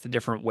across the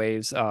different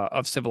waves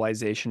of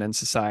civilization and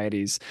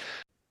societies.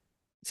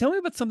 Tell me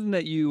about something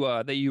that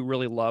you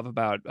really love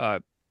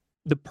about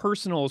the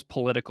personal is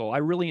political. I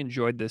really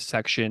enjoyed this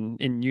section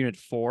in Unit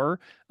 4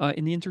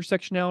 in the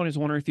intersectionality. I was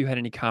wondering if you had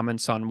any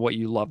comments on what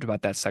you loved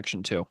about that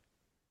section too.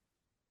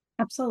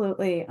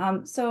 Absolutely.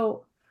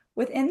 So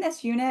within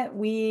this unit,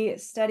 we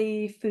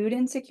study food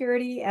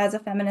insecurity as a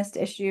feminist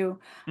issue.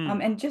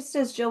 Mm. And just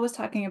as Jill was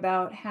talking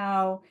about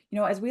how,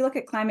 as we look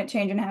at climate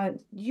change and how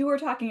you were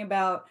talking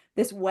about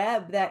this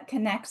web that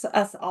connects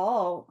us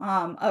all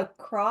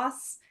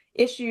across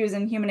issues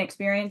and human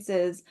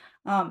experiences,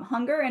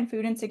 hunger and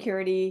food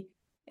insecurity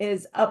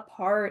is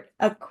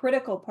a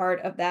critical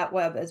part of that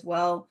web as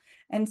well.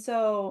 And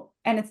so,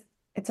 and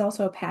it's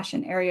also a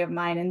passion area of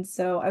mine. And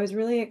so I was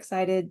really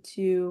excited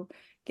to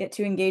get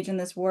to engage in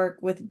this work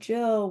with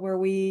Jill, where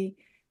we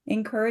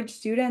encourage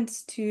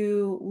students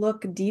to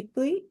look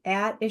deeply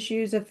at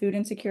issues of food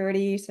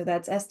insecurity. So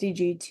that's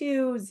SDG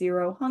 2,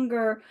 zero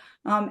hunger,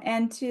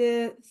 and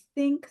to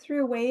think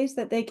through ways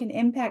that they can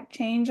impact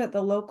change at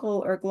the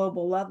local or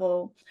global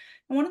level.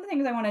 And one of the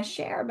things I want to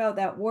share about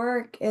that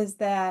work is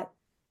that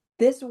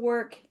this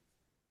work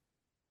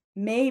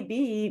may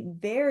be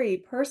very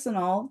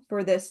personal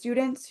for the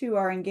students who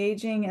are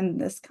engaging in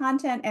this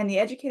content and the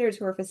educators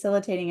who are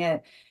facilitating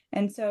it.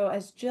 And so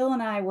as Jill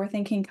and I were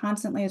thinking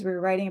constantly as we were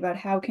writing about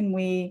how can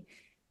we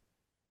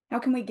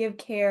give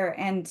care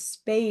and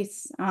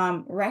space,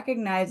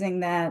 recognizing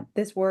that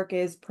this work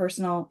is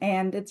personal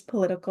and it's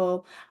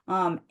political,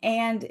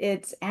 and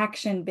it's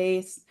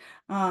action-based.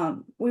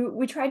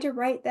 We tried to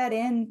write that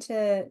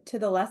into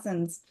the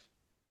lessons.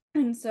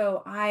 And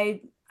so I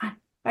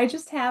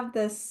just have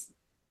this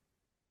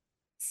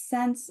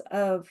sense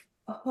of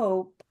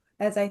hope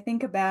as I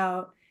think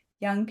about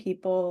young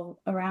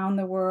people around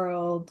the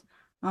world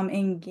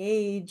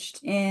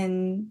engaged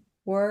in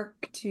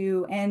work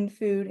to end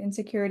food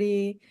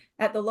insecurity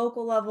at the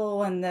local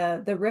level and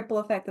the ripple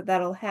effect that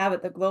that'll have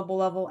at the global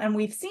level. And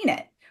we've seen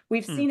it.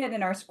 We've seen it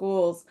in our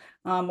schools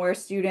where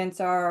students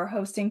are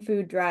hosting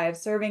food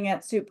drives, serving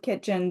at soup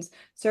kitchens,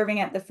 serving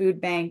at the food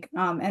bank,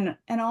 and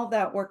all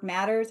that work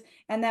matters.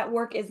 And that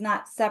work is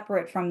not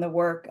separate from the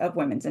work of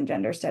women's and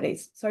gender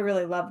studies. So I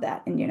really love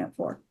that in Unit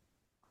 4.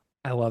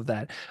 I love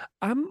that.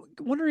 I'm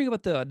wondering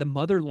about the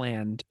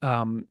motherland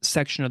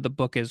section of the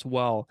book as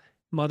well.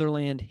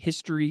 Motherland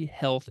history,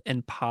 health,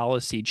 and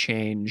policy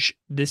change.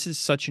 This is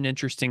such an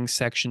interesting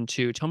section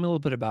too. Tell me a little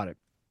bit about it.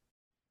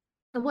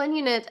 The one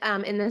unit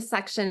in this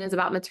section is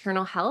about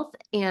maternal health,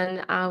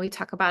 and we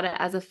talk about it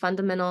as a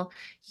fundamental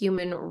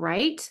human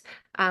right,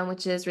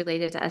 which is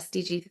related to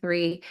SDG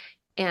 3,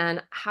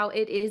 and how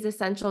it is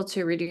essential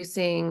to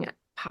reducing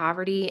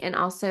poverty and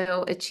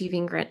also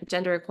achieving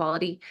gender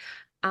equality.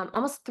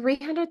 Almost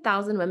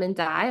 300,000 women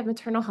die of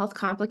maternal health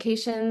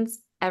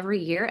complications every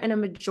year, and a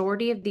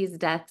majority of these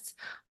deaths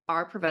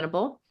are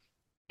preventable.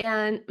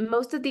 And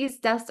most of these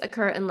deaths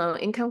occur in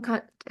low-income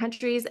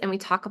countries, and we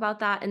talk about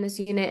that in this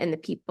unit and the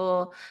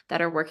people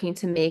that are working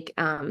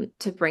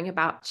to bring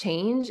about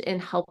change in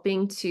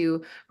helping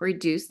to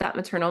reduce that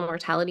maternal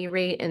mortality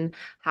rate and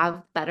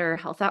have better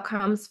health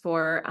outcomes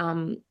for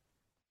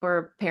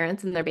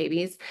parents and their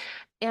babies.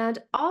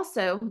 But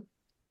also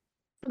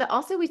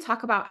we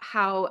talk about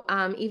how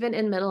even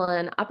in middle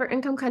and upper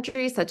income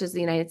countries, such as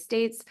the United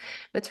States,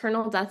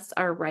 maternal deaths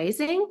are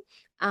rising.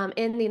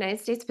 In the United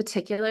States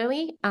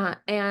particularly,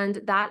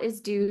 and that is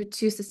due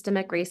to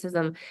systemic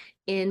racism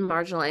in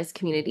marginalized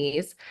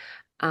communities.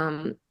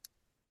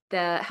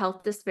 The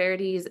health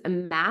disparities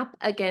map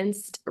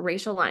against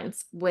racial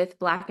lines, with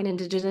Black and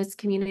Indigenous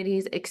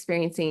communities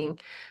experiencing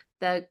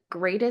the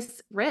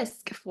greatest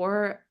risk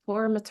for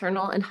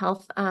maternal and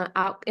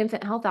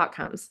infant health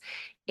outcomes.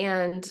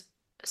 And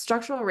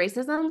structural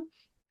racism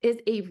is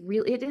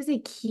a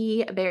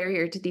key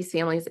barrier to these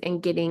families in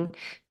getting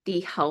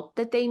the help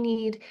that they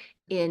need,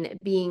 in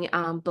being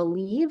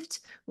believed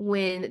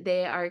when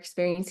they are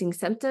experiencing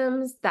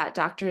symptoms that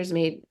doctors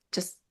may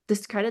just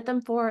discredit them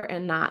for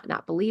and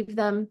not believe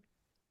them.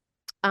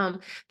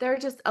 There are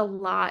just a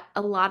lot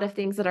of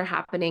things that are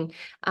happening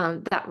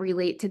that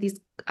relate to these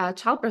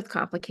childbirth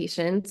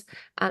complications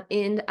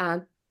in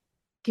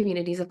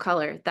communities of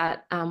color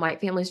that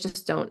white families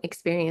just don't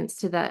experience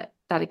to that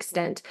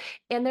extent.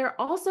 And there are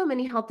also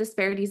many health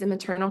disparities in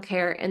maternal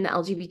care in the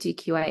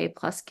LGBTQIA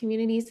plus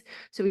communities.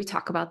 So we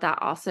talk about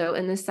that also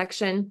in this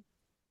section.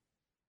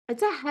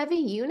 It's a heavy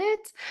unit,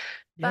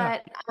 Yeah.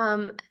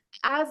 but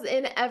as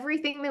in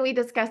everything that we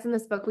discuss in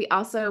this book,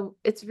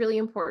 it's really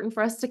important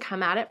for us to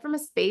come at it from a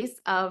space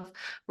of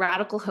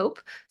radical hope,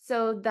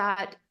 so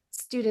that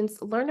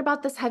students learn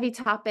about this heavy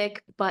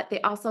topic, but they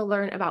also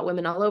learn about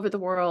women all over the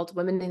world,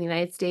 women in the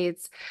United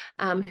States,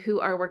 who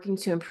are working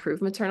to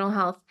improve maternal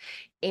health.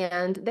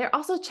 And they're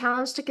also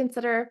challenged to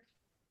consider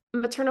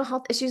maternal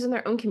health issues in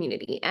their own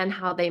community and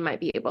how they might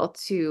be able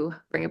to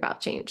bring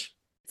about change.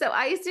 So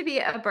I used to be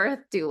a birth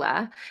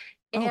doula.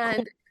 Oh,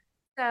 And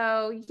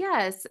cool.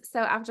 so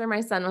after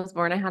my son was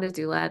born, I had a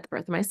doula at the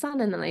birth of my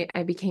son, and then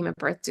I became a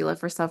birth doula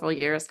for several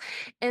years.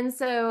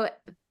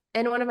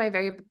 And one of my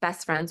very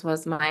best friends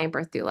was my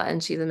birth doula,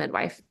 and she's a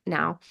midwife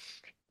now.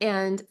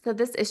 And so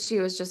this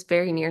issue is just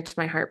very near to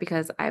my heart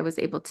because I was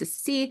able to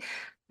see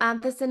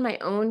this in my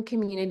own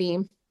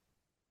community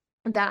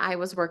that I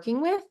was working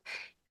with.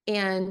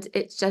 And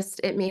it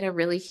made a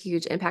really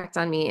huge impact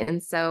on me.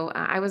 And so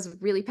I was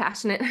really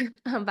passionate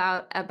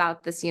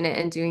about this unit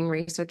and doing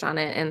research on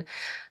it. And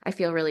I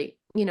feel really,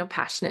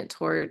 passionate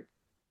toward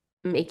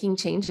making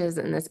changes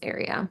in this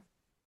area.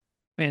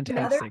 Another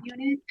Fantastic.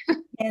 unit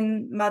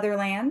in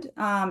Motherland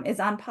is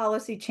on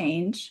policy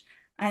change.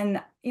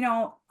 And,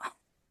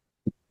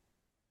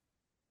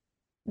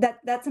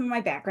 that's some of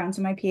my background.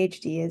 So my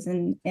PhD is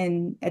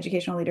in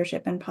educational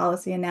leadership and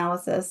policy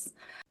analysis.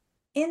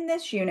 In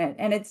this unit,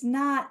 and it's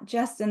not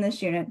just in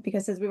this unit,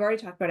 because as we've already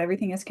talked about,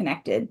 everything is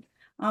connected.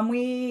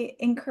 We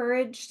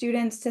encourage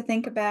students to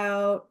think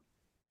about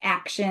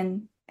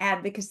action,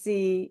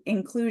 advocacy,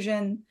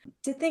 inclusion,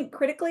 to think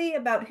critically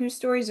about whose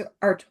stories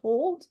are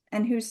told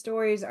and whose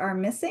stories are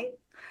missing.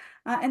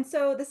 And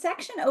so the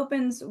section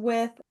opens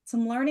with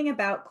some learning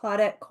about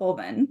Claudette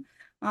Colvin.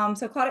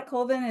 So Claudette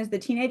Colvin is the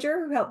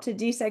teenager who helped to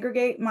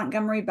desegregate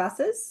Montgomery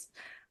buses.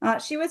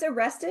 She was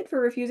arrested for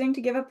refusing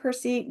to give up her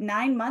seat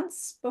 9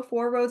 months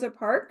before Rosa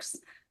Parks.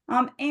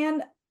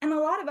 And a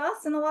lot of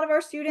us and a lot of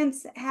our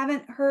students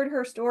haven't heard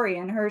her story,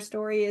 and her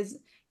story is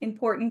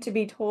important to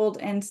be told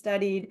and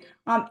studied,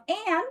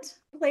 and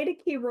played a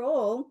key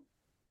role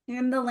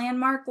in the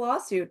landmark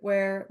lawsuit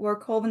where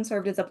Colvin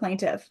served as a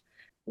plaintiff.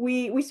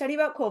 We study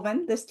about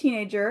Colvin, this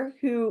teenager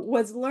who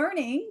was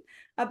learning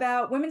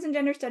about women's and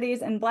gender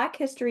studies and Black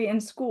history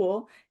in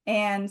school,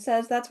 and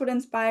says that's what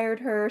inspired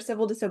her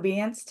civil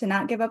disobedience to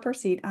not give up her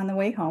seat on the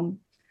way home.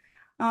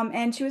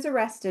 And she was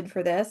arrested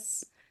for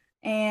this,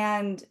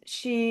 and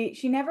she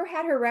never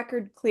had her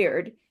record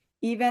cleared,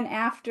 even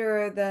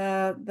after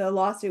the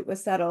lawsuit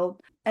was settled,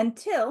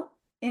 until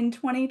in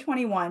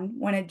 2021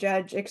 when a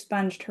judge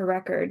expunged her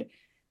record.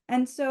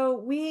 And so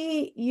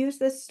we use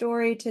this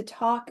story to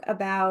talk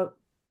about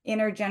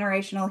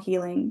intergenerational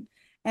healing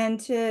and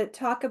to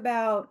talk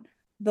about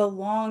the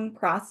long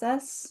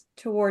process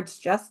towards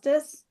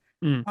justice,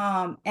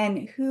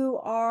 and who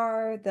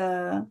are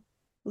the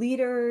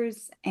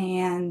leaders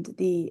and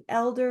the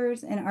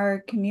elders in our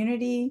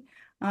community,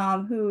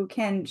 who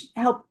can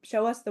help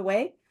show us the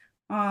way,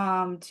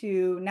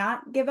 to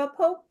not give up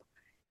hope,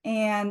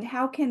 and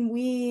how can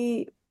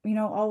we,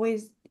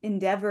 always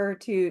endeavor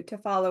to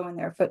follow in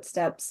their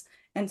footsteps.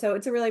 And so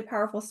it's a really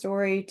powerful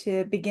story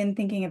to begin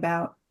thinking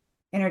about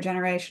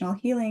intergenerational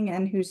healing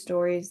and whose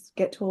stories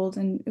get told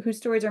and whose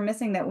stories are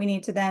missing that we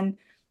need to then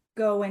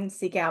go and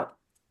seek out.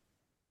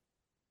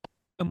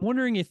 I'm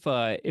wondering if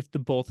the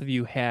both of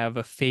you have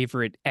a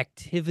favorite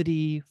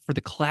activity for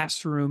the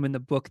classroom in the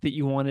book that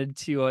you wanted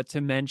to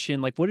mention.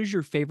 Like, what is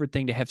your favorite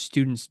thing to have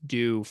students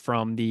do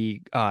from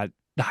the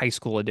high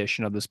school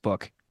edition of this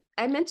book?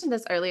 I mentioned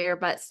this earlier,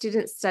 but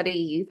students study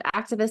youth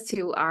activists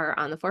who are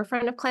on the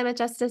forefront of climate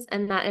justice.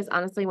 And that is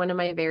honestly one of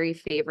my very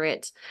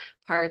favorite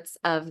parts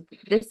of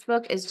this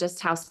book, is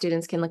just how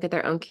students can look at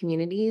their own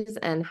communities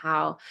and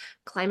how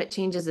climate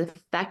change is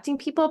affecting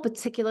people,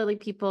 particularly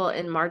people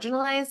in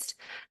marginalized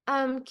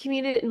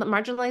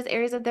marginalized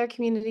areas of their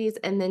communities,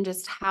 and then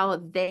just how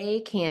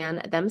they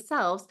can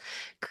themselves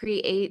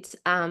create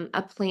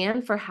a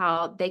plan for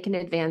how they can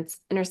advance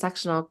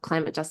intersectional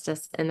climate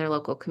justice in their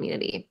local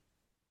community.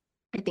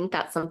 I think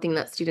that's something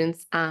that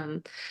students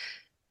can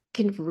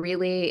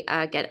really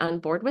get on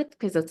board with,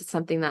 because it's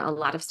something that a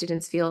lot of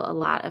students feel a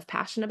lot of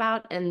passion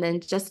about. And then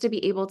just to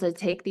be able to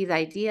take these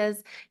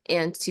ideas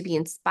and to be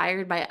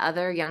inspired by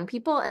other young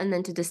people, and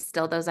then to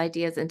distill those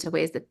ideas into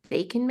ways that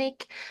they can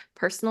make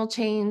personal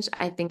change,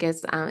 I think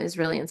is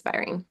really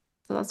inspiring.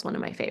 So that's one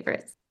of my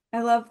favorites.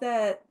 I love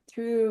that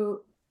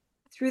through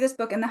this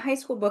book, and the high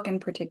school book in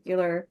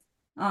particular,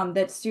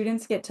 that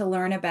students get to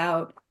learn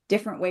about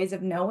different ways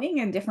of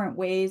knowing and different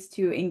ways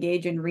to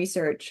engage in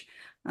research.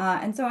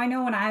 And so I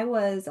know when I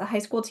was a high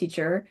school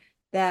teacher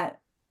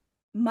that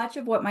much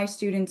of what my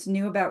students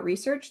knew about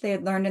research, they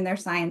had learned in their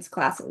science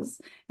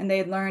classes, and they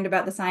had learned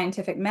about the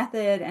scientific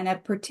method and a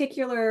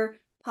particular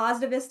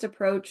positivist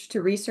approach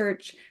to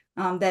research,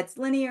 that's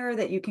linear,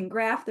 that you can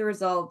graph the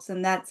results,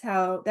 and that's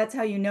how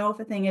you know if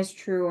a thing is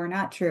true or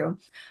not true.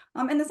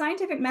 And the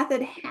scientific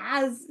method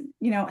has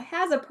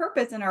a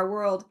purpose in our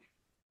world.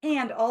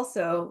 And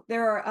also,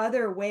 there are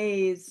other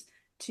ways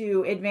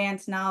to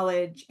advance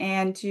knowledge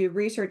and to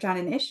research on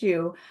an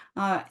issue.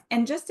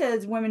 And just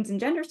as women's and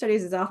gender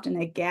studies is often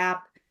a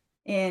gap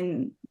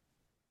in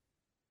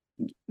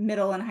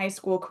middle and high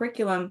school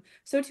curriculum,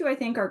 so too I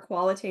think are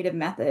qualitative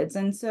methods.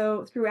 And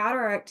so throughout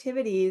our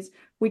activities,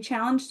 we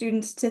challenge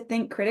students to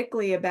think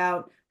critically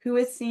about who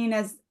is seen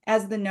as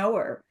the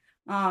knower,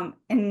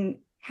 and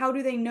how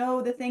do they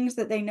know the things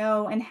that they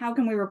know, and how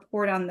can we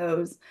report on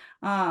those?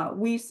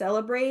 We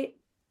celebrate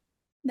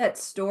that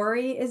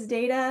story is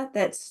data,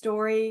 that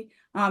story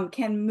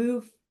can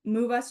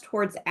move us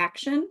towards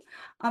action.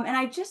 And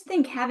I just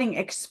think having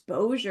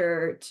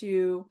exposure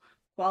to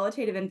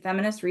qualitative and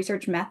feminist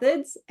research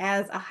methods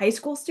as a high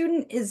school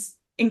student is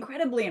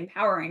incredibly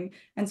empowering.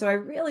 And so I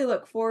really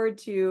look forward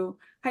to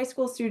high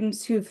school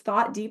students who've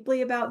thought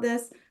deeply about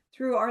this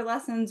through our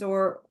lessons,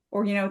 or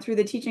through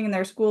the teaching in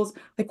their schools.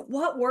 Like,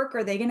 what work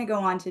are they going to go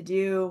on to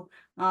do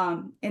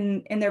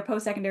in their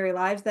post-secondary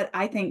lives that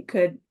I think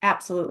could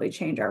absolutely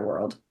change our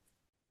world?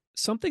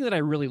 Something that I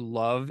really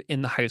love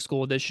in the high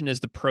school edition is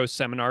the pro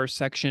seminar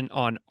section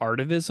on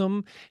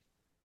artivism.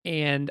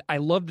 And I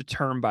love the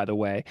term, by the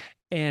way.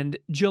 And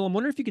Jill, I'm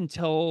wondering if you can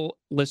tell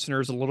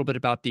listeners a little bit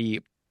about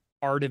the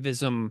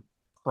artivism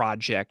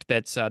project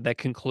that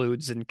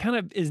concludes and kind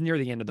of is near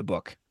the end of the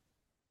book.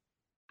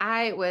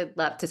 I would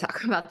love to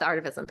talk about the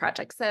Artivism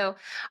Project. So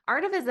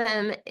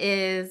Artivism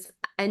is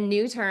a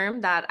new term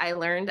that I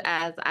learned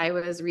as I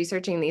was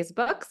researching these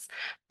books.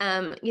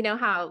 You know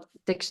how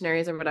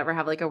dictionaries or whatever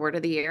have like a word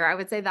of the year? I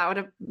would say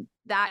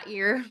that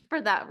year for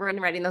that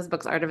when writing those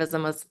books,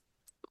 Artivism was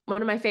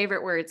one of my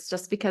favorite words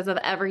just because of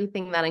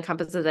everything that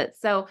encompasses it.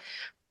 So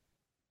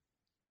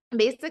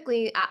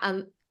basically,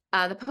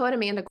 the poet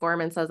Amanda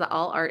Gorman says that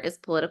all art is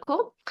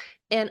political,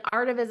 and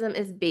artivism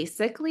is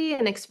basically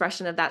an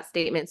expression of that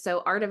statement.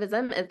 So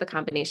artivism is the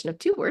combination of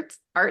two words,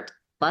 art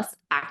plus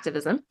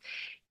activism.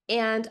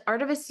 And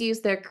artivists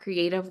use their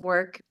creative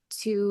work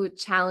to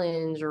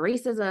challenge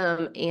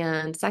racism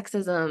and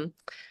sexism,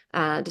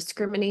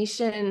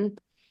 discrimination,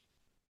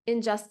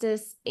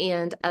 injustice,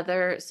 and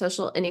other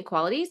social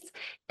inequalities.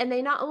 And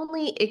they not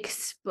only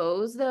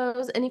expose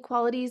those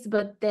inequalities,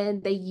 but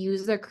then they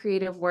use their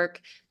creative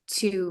work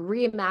to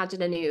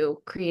reimagine a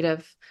new,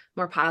 creative,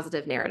 more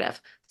positive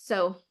narrative.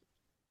 So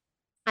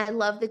I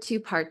love the two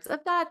parts of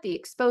that, the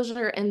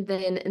exposure, and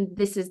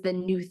this is the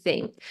new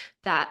thing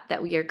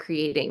that we are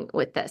creating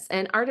with this.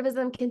 And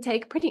artivism can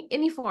take pretty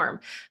any form,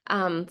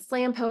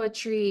 slam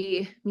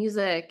poetry,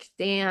 music,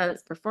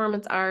 dance,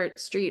 performance art,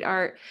 street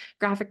art,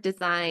 graphic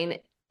design,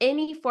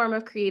 any form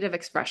of creative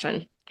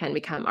expression can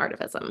become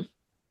artivism.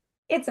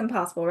 It's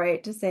impossible,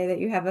 right, to say that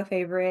you have a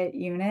favorite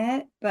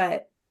unit,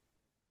 but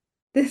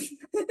this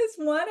is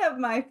one of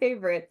my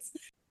favorites.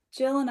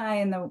 Jill and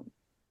I,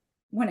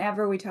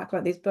 whenever we talk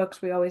about these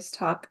books, we always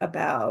talk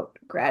about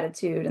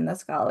gratitude and the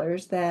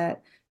scholars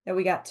that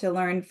we got to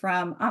learn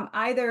from,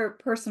 either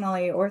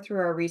personally or through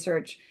our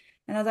research.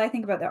 And as I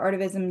think about the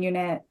artivism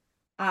unit,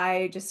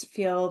 I just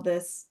feel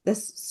this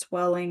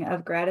swelling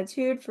of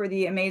gratitude for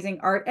the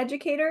amazing art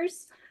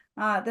educators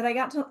that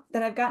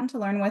I've gotten to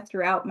learn with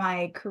throughout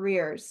my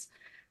careers.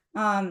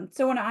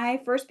 So when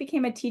I first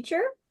became a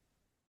teacher,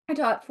 I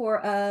taught for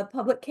a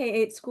public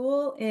K-8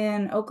 school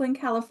in Oakland,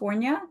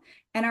 California,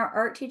 and our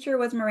art teacher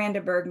was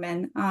Miranda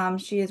Bergman.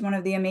 She is one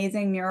of the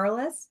amazing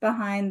muralists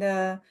behind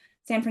the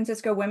San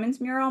Francisco Women's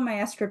Mural,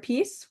 Maestra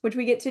Peace, which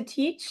we get to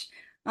teach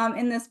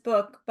in this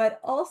book. But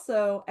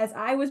also, as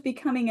I was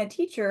becoming a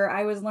teacher,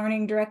 I was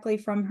learning directly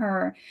from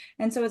her.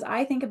 And so as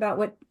I think about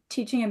what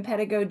teaching and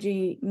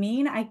pedagogy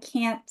mean, I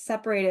can't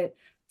separate it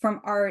from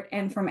art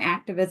and from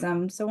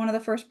activism. So one of the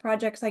first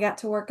projects I got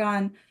to work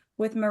on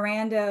with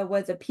Miranda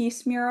was a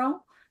peace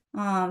mural.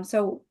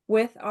 So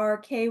with our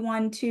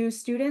K-1-2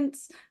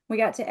 students, we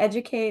got to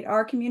educate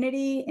our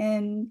community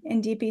in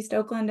Deep East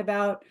Oakland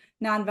about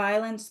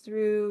nonviolence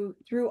through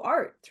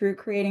art, through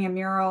creating a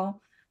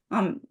mural.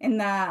 In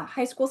the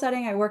high school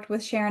setting, I worked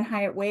with Sharon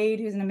Hyatt Wade,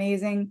 who's an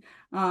amazing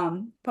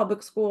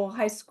public school,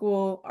 high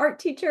school art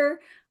teacher,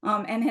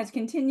 and has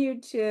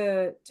continued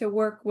to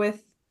work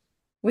with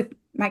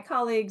my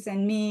colleagues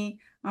and me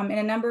in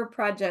a number of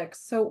projects.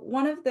 So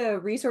one of the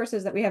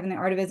resources that we have in the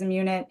Artivism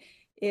unit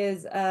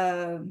is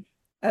a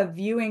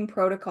viewing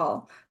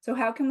protocol. So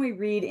how can we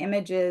read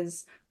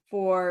images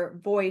for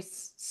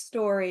voice,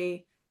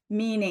 story,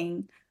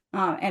 meaning,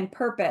 and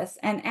purpose?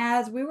 And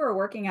as we were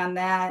working on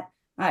that,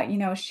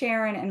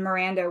 Sharon and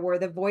Miranda were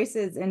the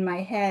voices in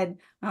my head.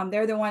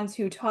 They're the ones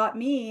who taught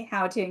me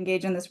how to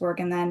engage in this work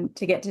and then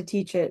to get to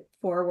teach it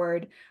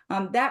forward.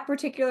 That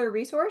particular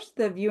resource,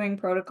 the viewing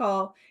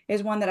protocol,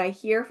 is one that I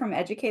hear from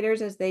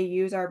educators as they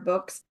use our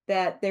books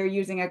that they're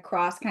using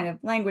across kind of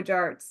language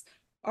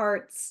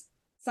arts,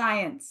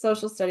 science,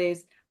 social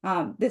studies,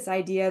 this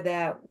idea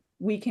that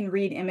we can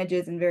read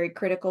images in very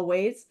critical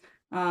ways,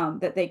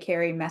 that they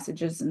carry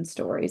messages and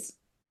stories.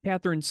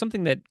 Kathryn,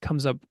 something that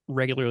comes up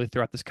regularly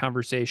throughout this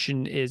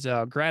conversation is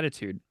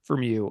gratitude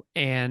from you.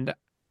 And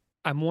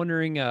I'm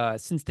wondering,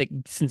 since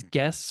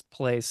guests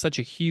play such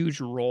a huge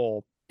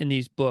role in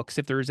these books,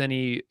 if there's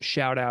any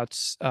shout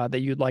outs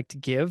that you'd like to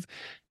give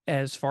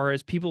as far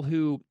as people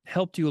who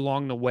helped you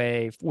along the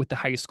way with the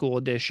high school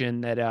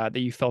edition that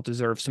you felt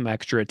deserved some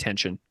extra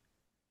attention.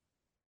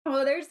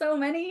 Oh, there's so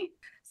many.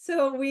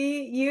 So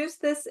we use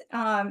this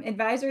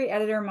advisory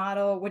editor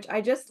model, which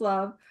I just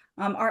love.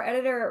 Our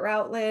editor at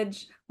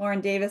Routledge,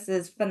 Lauren Davis,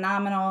 is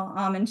phenomenal.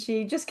 And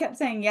she just kept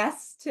saying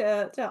yes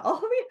to all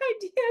the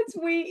ideas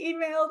we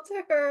emailed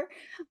to her.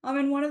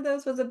 And one of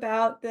those was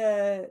about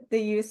the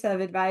use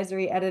of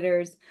advisory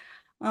editors.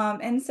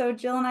 And so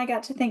Jill and I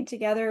got to think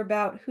together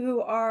about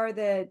who are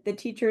the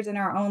teachers in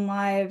our own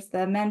lives,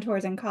 the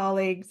mentors and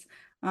colleagues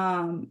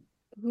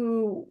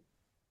who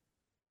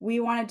we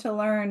wanted to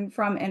learn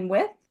from and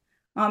with.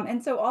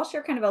 And so I'll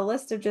share kind of a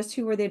list of just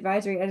who were the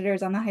advisory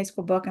editors on the high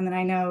school book. And then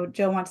I know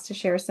Jill wants to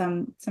share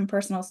some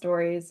personal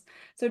stories.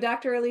 So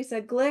Dr.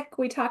 Elisa Glick,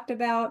 we talked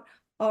about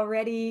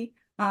already.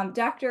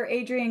 Dr.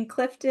 Adrienne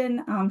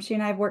Clifton, she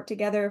and I have worked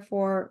together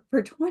for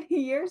 20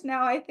 years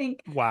now, I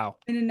think. Wow.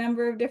 In a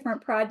number of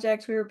different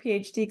projects. We were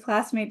PhD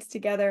classmates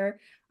together.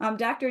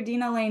 Dr.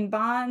 Dina Lane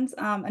Bonds,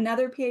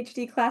 another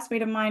PhD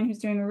classmate of mine who's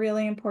doing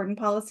really important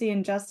policy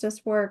and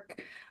justice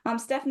work.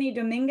 Stephanie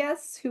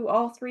Dominguez, who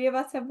all three of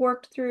us have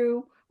worked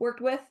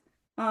with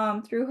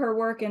through her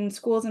work in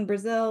schools in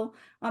Brazil.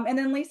 And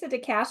then Lisa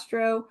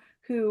DeCastro,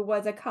 who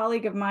was a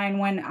colleague of mine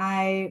when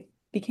I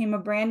became a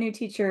brand new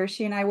teacher.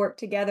 She and I worked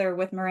together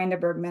with Miranda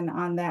Bergman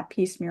on that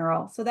peace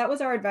mural. So that was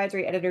our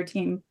advisory editor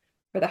team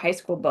for the high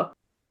school book.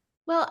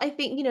 Well, I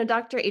think,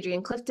 Dr.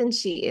 Adrienne Clifton,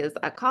 she is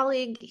a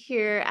colleague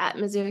here at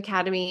Mizzou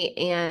Academy,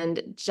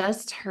 and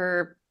just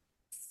her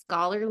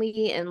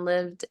scholarly and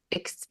lived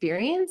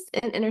experience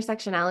in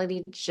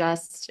intersectionality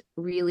just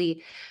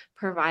really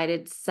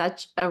provided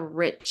such a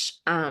rich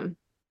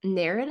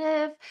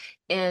narrative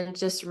and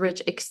just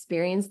rich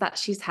experience that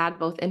she's had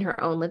both in her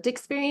own lived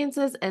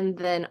experiences and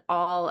then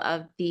all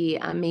of the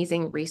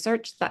amazing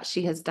research that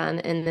she has done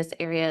in this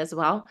area as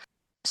well.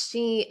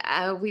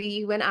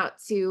 We went out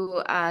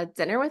to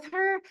dinner with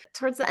her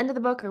towards the end of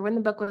the book, or when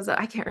the book was,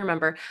 I can't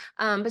remember.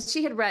 But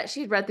she had read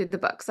through the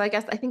book. So I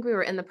think we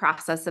were in the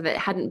process of it. It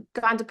hadn't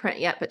gone to print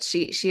yet, but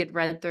she had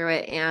read through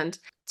it, and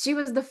she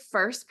was the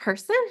first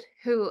person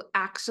who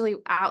actually,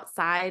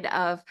 outside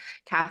of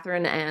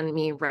Kathryn and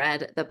me,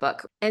 read the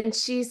book. And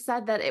she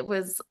said that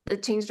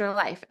it changed her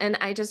life. And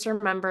I just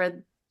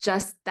remember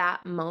just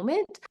that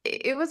moment.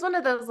 It was one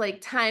of those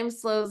like time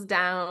slows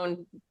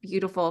down,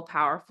 beautiful,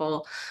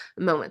 powerful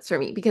moments for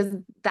me, because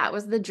that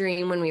was the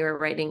dream when we were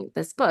writing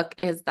this book,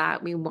 is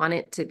that we want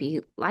it to be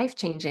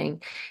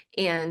life-changing.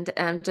 And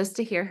just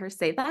to hear her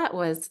say that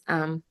was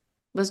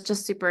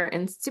just super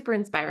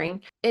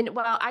inspiring. And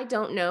while I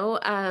don't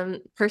know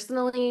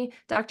personally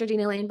Dr.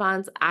 Dina Lane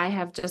Bonds, I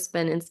have just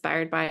been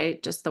inspired by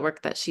just the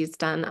work that she's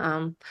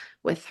done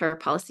with her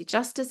Policy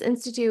Justice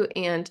Institute.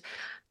 And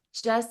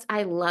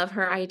I love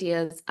her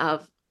ideas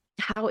of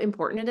how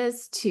important it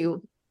is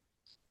to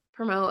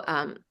promote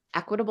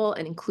equitable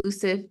and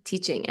inclusive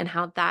teaching, and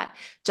how that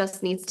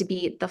just needs to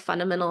be the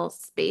fundamental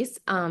space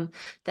that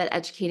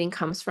educating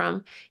comes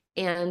from.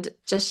 And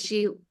just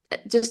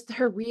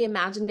her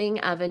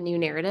reimagining of a new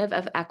narrative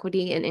of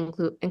equity and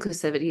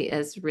inclusivity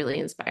is really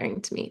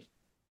inspiring to me.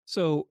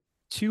 So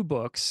 2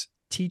 books,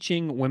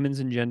 Teaching Women's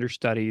and Gender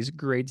Studies,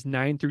 grades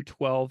 9 through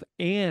 12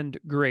 and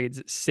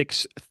grades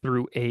 6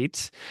 through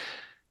 8.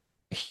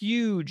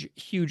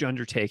 Huge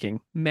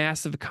undertaking,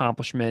 massive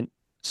accomplishment,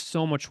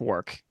 so much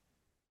work.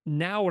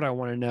 Now what I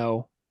want to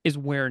know is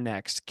where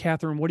next?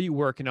 Kathryn, what are you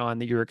working on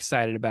that you're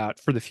excited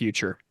about for the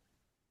future?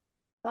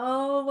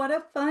 Oh, what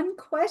a fun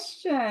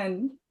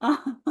question.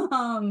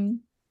 Well,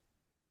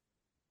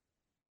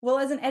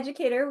 as an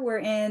educator, we're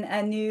in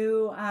a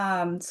new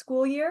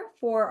school year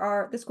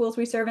for the schools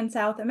we serve in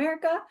South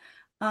America.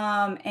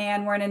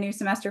 And we're in a new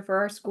semester for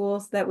our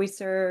schools that we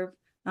serve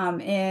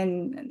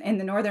in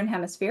the Northern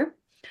Hemisphere.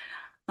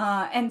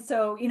 And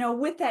so,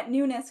 with that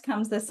newness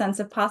comes this sense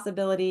of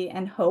possibility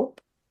and hope.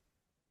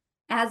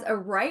 As a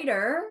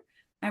writer,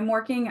 I'm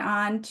working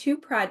on 2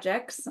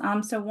 projects.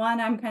 So one,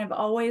 I'm kind of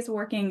always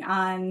working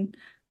on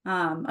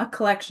a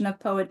collection of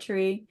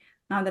poetry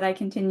that I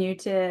continue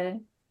to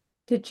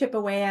chip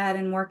away at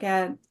and work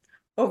at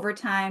over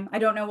time. I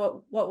don't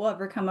know what will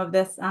ever come of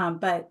this,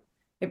 but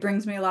it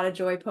brings me a lot of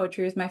joy.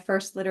 Poetry is my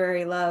first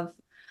literary love.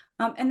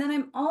 And then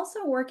I'm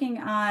also working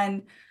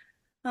on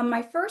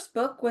my first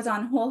book was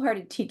on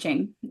wholehearted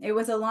teaching. It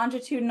was a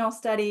longitudinal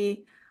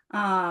study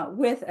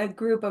with a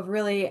group of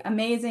really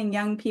amazing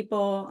young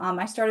people.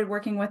 I started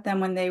working with them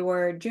when they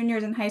were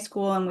juniors in high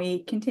school, and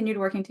we continued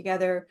working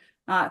together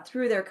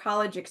through their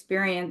college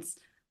experience.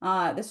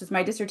 This was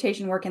my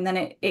dissertation work, and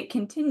then it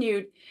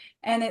continued,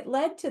 and it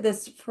led to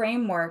this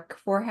framework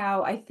for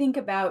how I think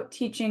about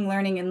teaching,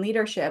 learning, and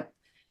leadership.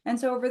 And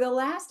so over the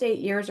last 8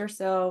 years or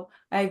so,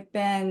 I've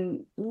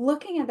been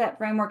looking at that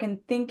framework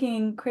and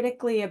thinking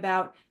critically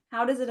about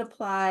how does it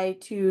apply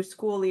to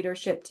school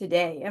leadership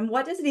today? And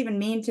what does it even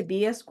mean to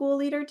be a school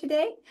leader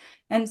today?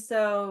 And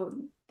so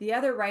the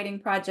other writing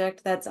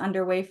project that's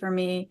underway for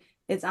me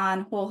is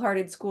on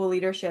wholehearted school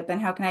leadership, and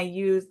how can I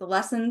use the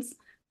lessons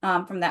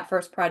from that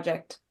first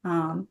project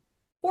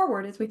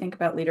forward as we think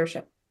about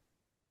leadership.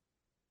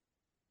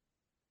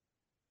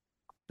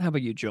 How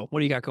about you, Jill?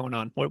 What do you got going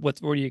on?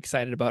 What are you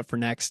excited about for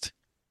next?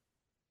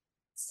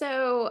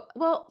 So,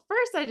 well,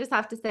 first, I just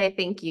have to say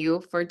thank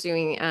you for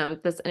doing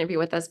this interview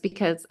with us,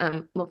 because,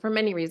 well, for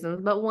many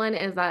reasons, but one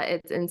is that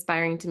it's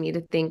inspiring to me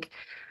to think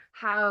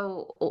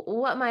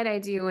what might I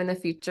do in the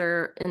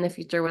future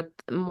with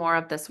more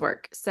of this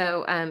work.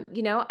 So,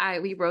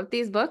 we wrote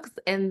these books,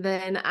 and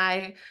then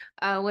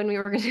when we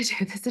were going to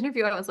do this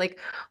interview, I was like,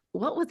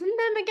 what was in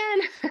them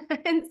again?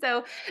 And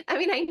so, I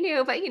mean, I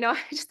knew, but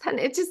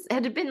it just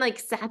had been like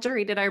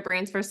saturated our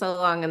brains for so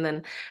long, and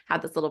then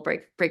had this little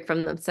break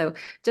from them. So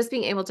just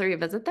being able to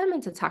revisit them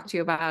and to talk to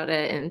you about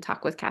it and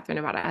talk with Kathryn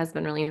about it has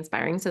been really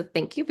inspiring. So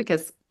thank you,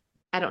 because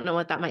I don't know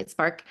what that might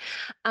spark.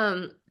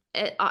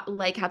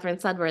 Like Kathryn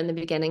said, we're in the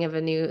beginning of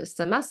a new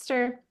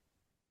semester.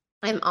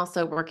 I'm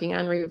also working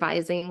on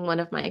revising one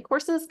of my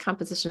courses,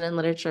 Composition and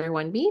Literature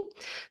 1B.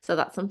 So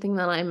that's something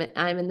that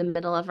I'm in the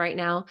middle of right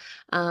now.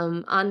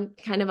 On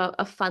kind of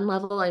a fun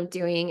level, I'm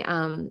doing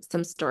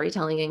some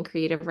storytelling and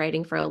creative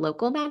writing for a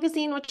local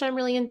magazine, which I'm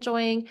really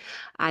enjoying.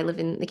 I live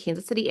in the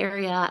Kansas City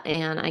area,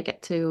 and I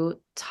get to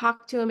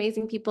talk to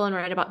amazing people and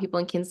write about people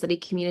in Kansas City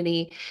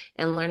community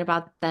and learn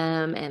about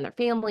them and their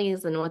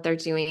families and what they're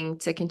doing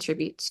to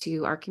contribute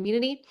to our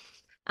community.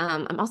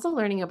 I'm also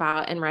learning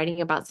about and writing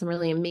about some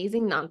really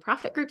amazing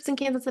nonprofit groups in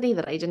Kansas City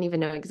that I didn't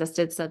even know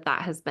existed. So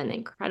that has been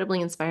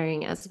incredibly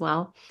inspiring as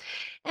well.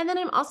 And then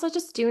I'm also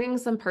just doing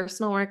some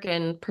personal work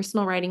and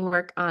personal writing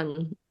work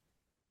on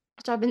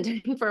which I've been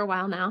doing for a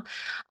while now,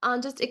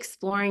 on just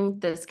exploring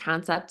this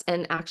concept.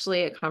 And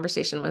actually, a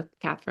conversation with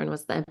Kathryn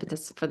was the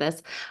impetus for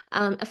this,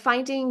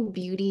 finding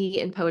beauty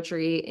in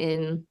poetry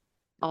in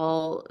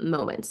all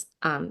moments.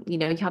 You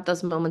have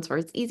those moments where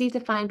it's easy to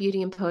find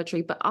beauty in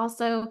poetry, but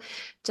also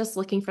just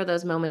looking for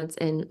those moments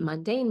in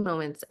mundane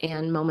moments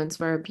and moments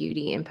where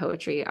beauty and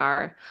poetry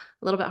are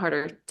a little bit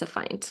harder to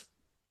find.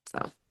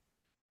 So.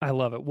 I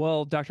love it.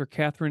 Well, Dr.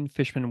 Kathryn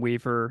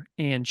Fishman-Weaver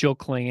and Jill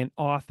Clingan,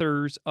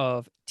 authors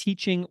of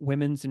Teaching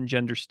Women's and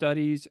Gender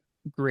Studies,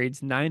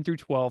 grades 9 through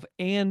 12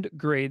 and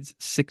grades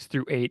 6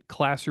 through 8,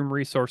 classroom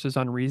resources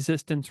on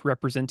resistance,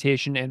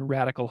 representation, and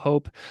radical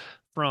hope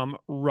from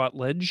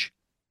Routledge.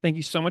 Thank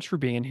you so much for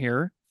being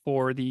here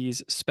for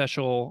these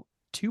special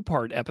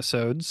 2-part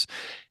episodes.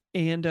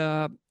 And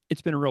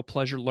it's been a real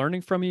pleasure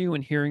learning from you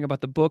and hearing about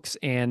the books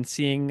and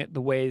seeing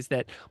the ways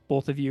that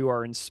both of you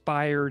are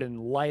inspired and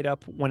light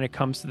up when it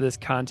comes to this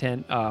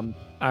content.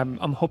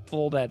 I'm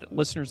hopeful that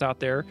listeners out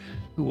there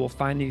who will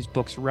find these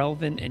books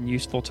relevant and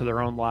useful to their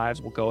own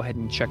lives will go ahead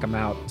and check them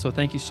out. So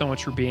thank you so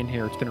much for being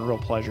here. It's been a real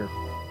pleasure.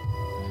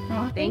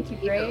 Oh, thank you,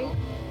 Greg.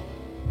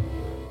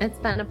 It's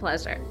been a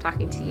pleasure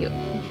talking to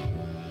you.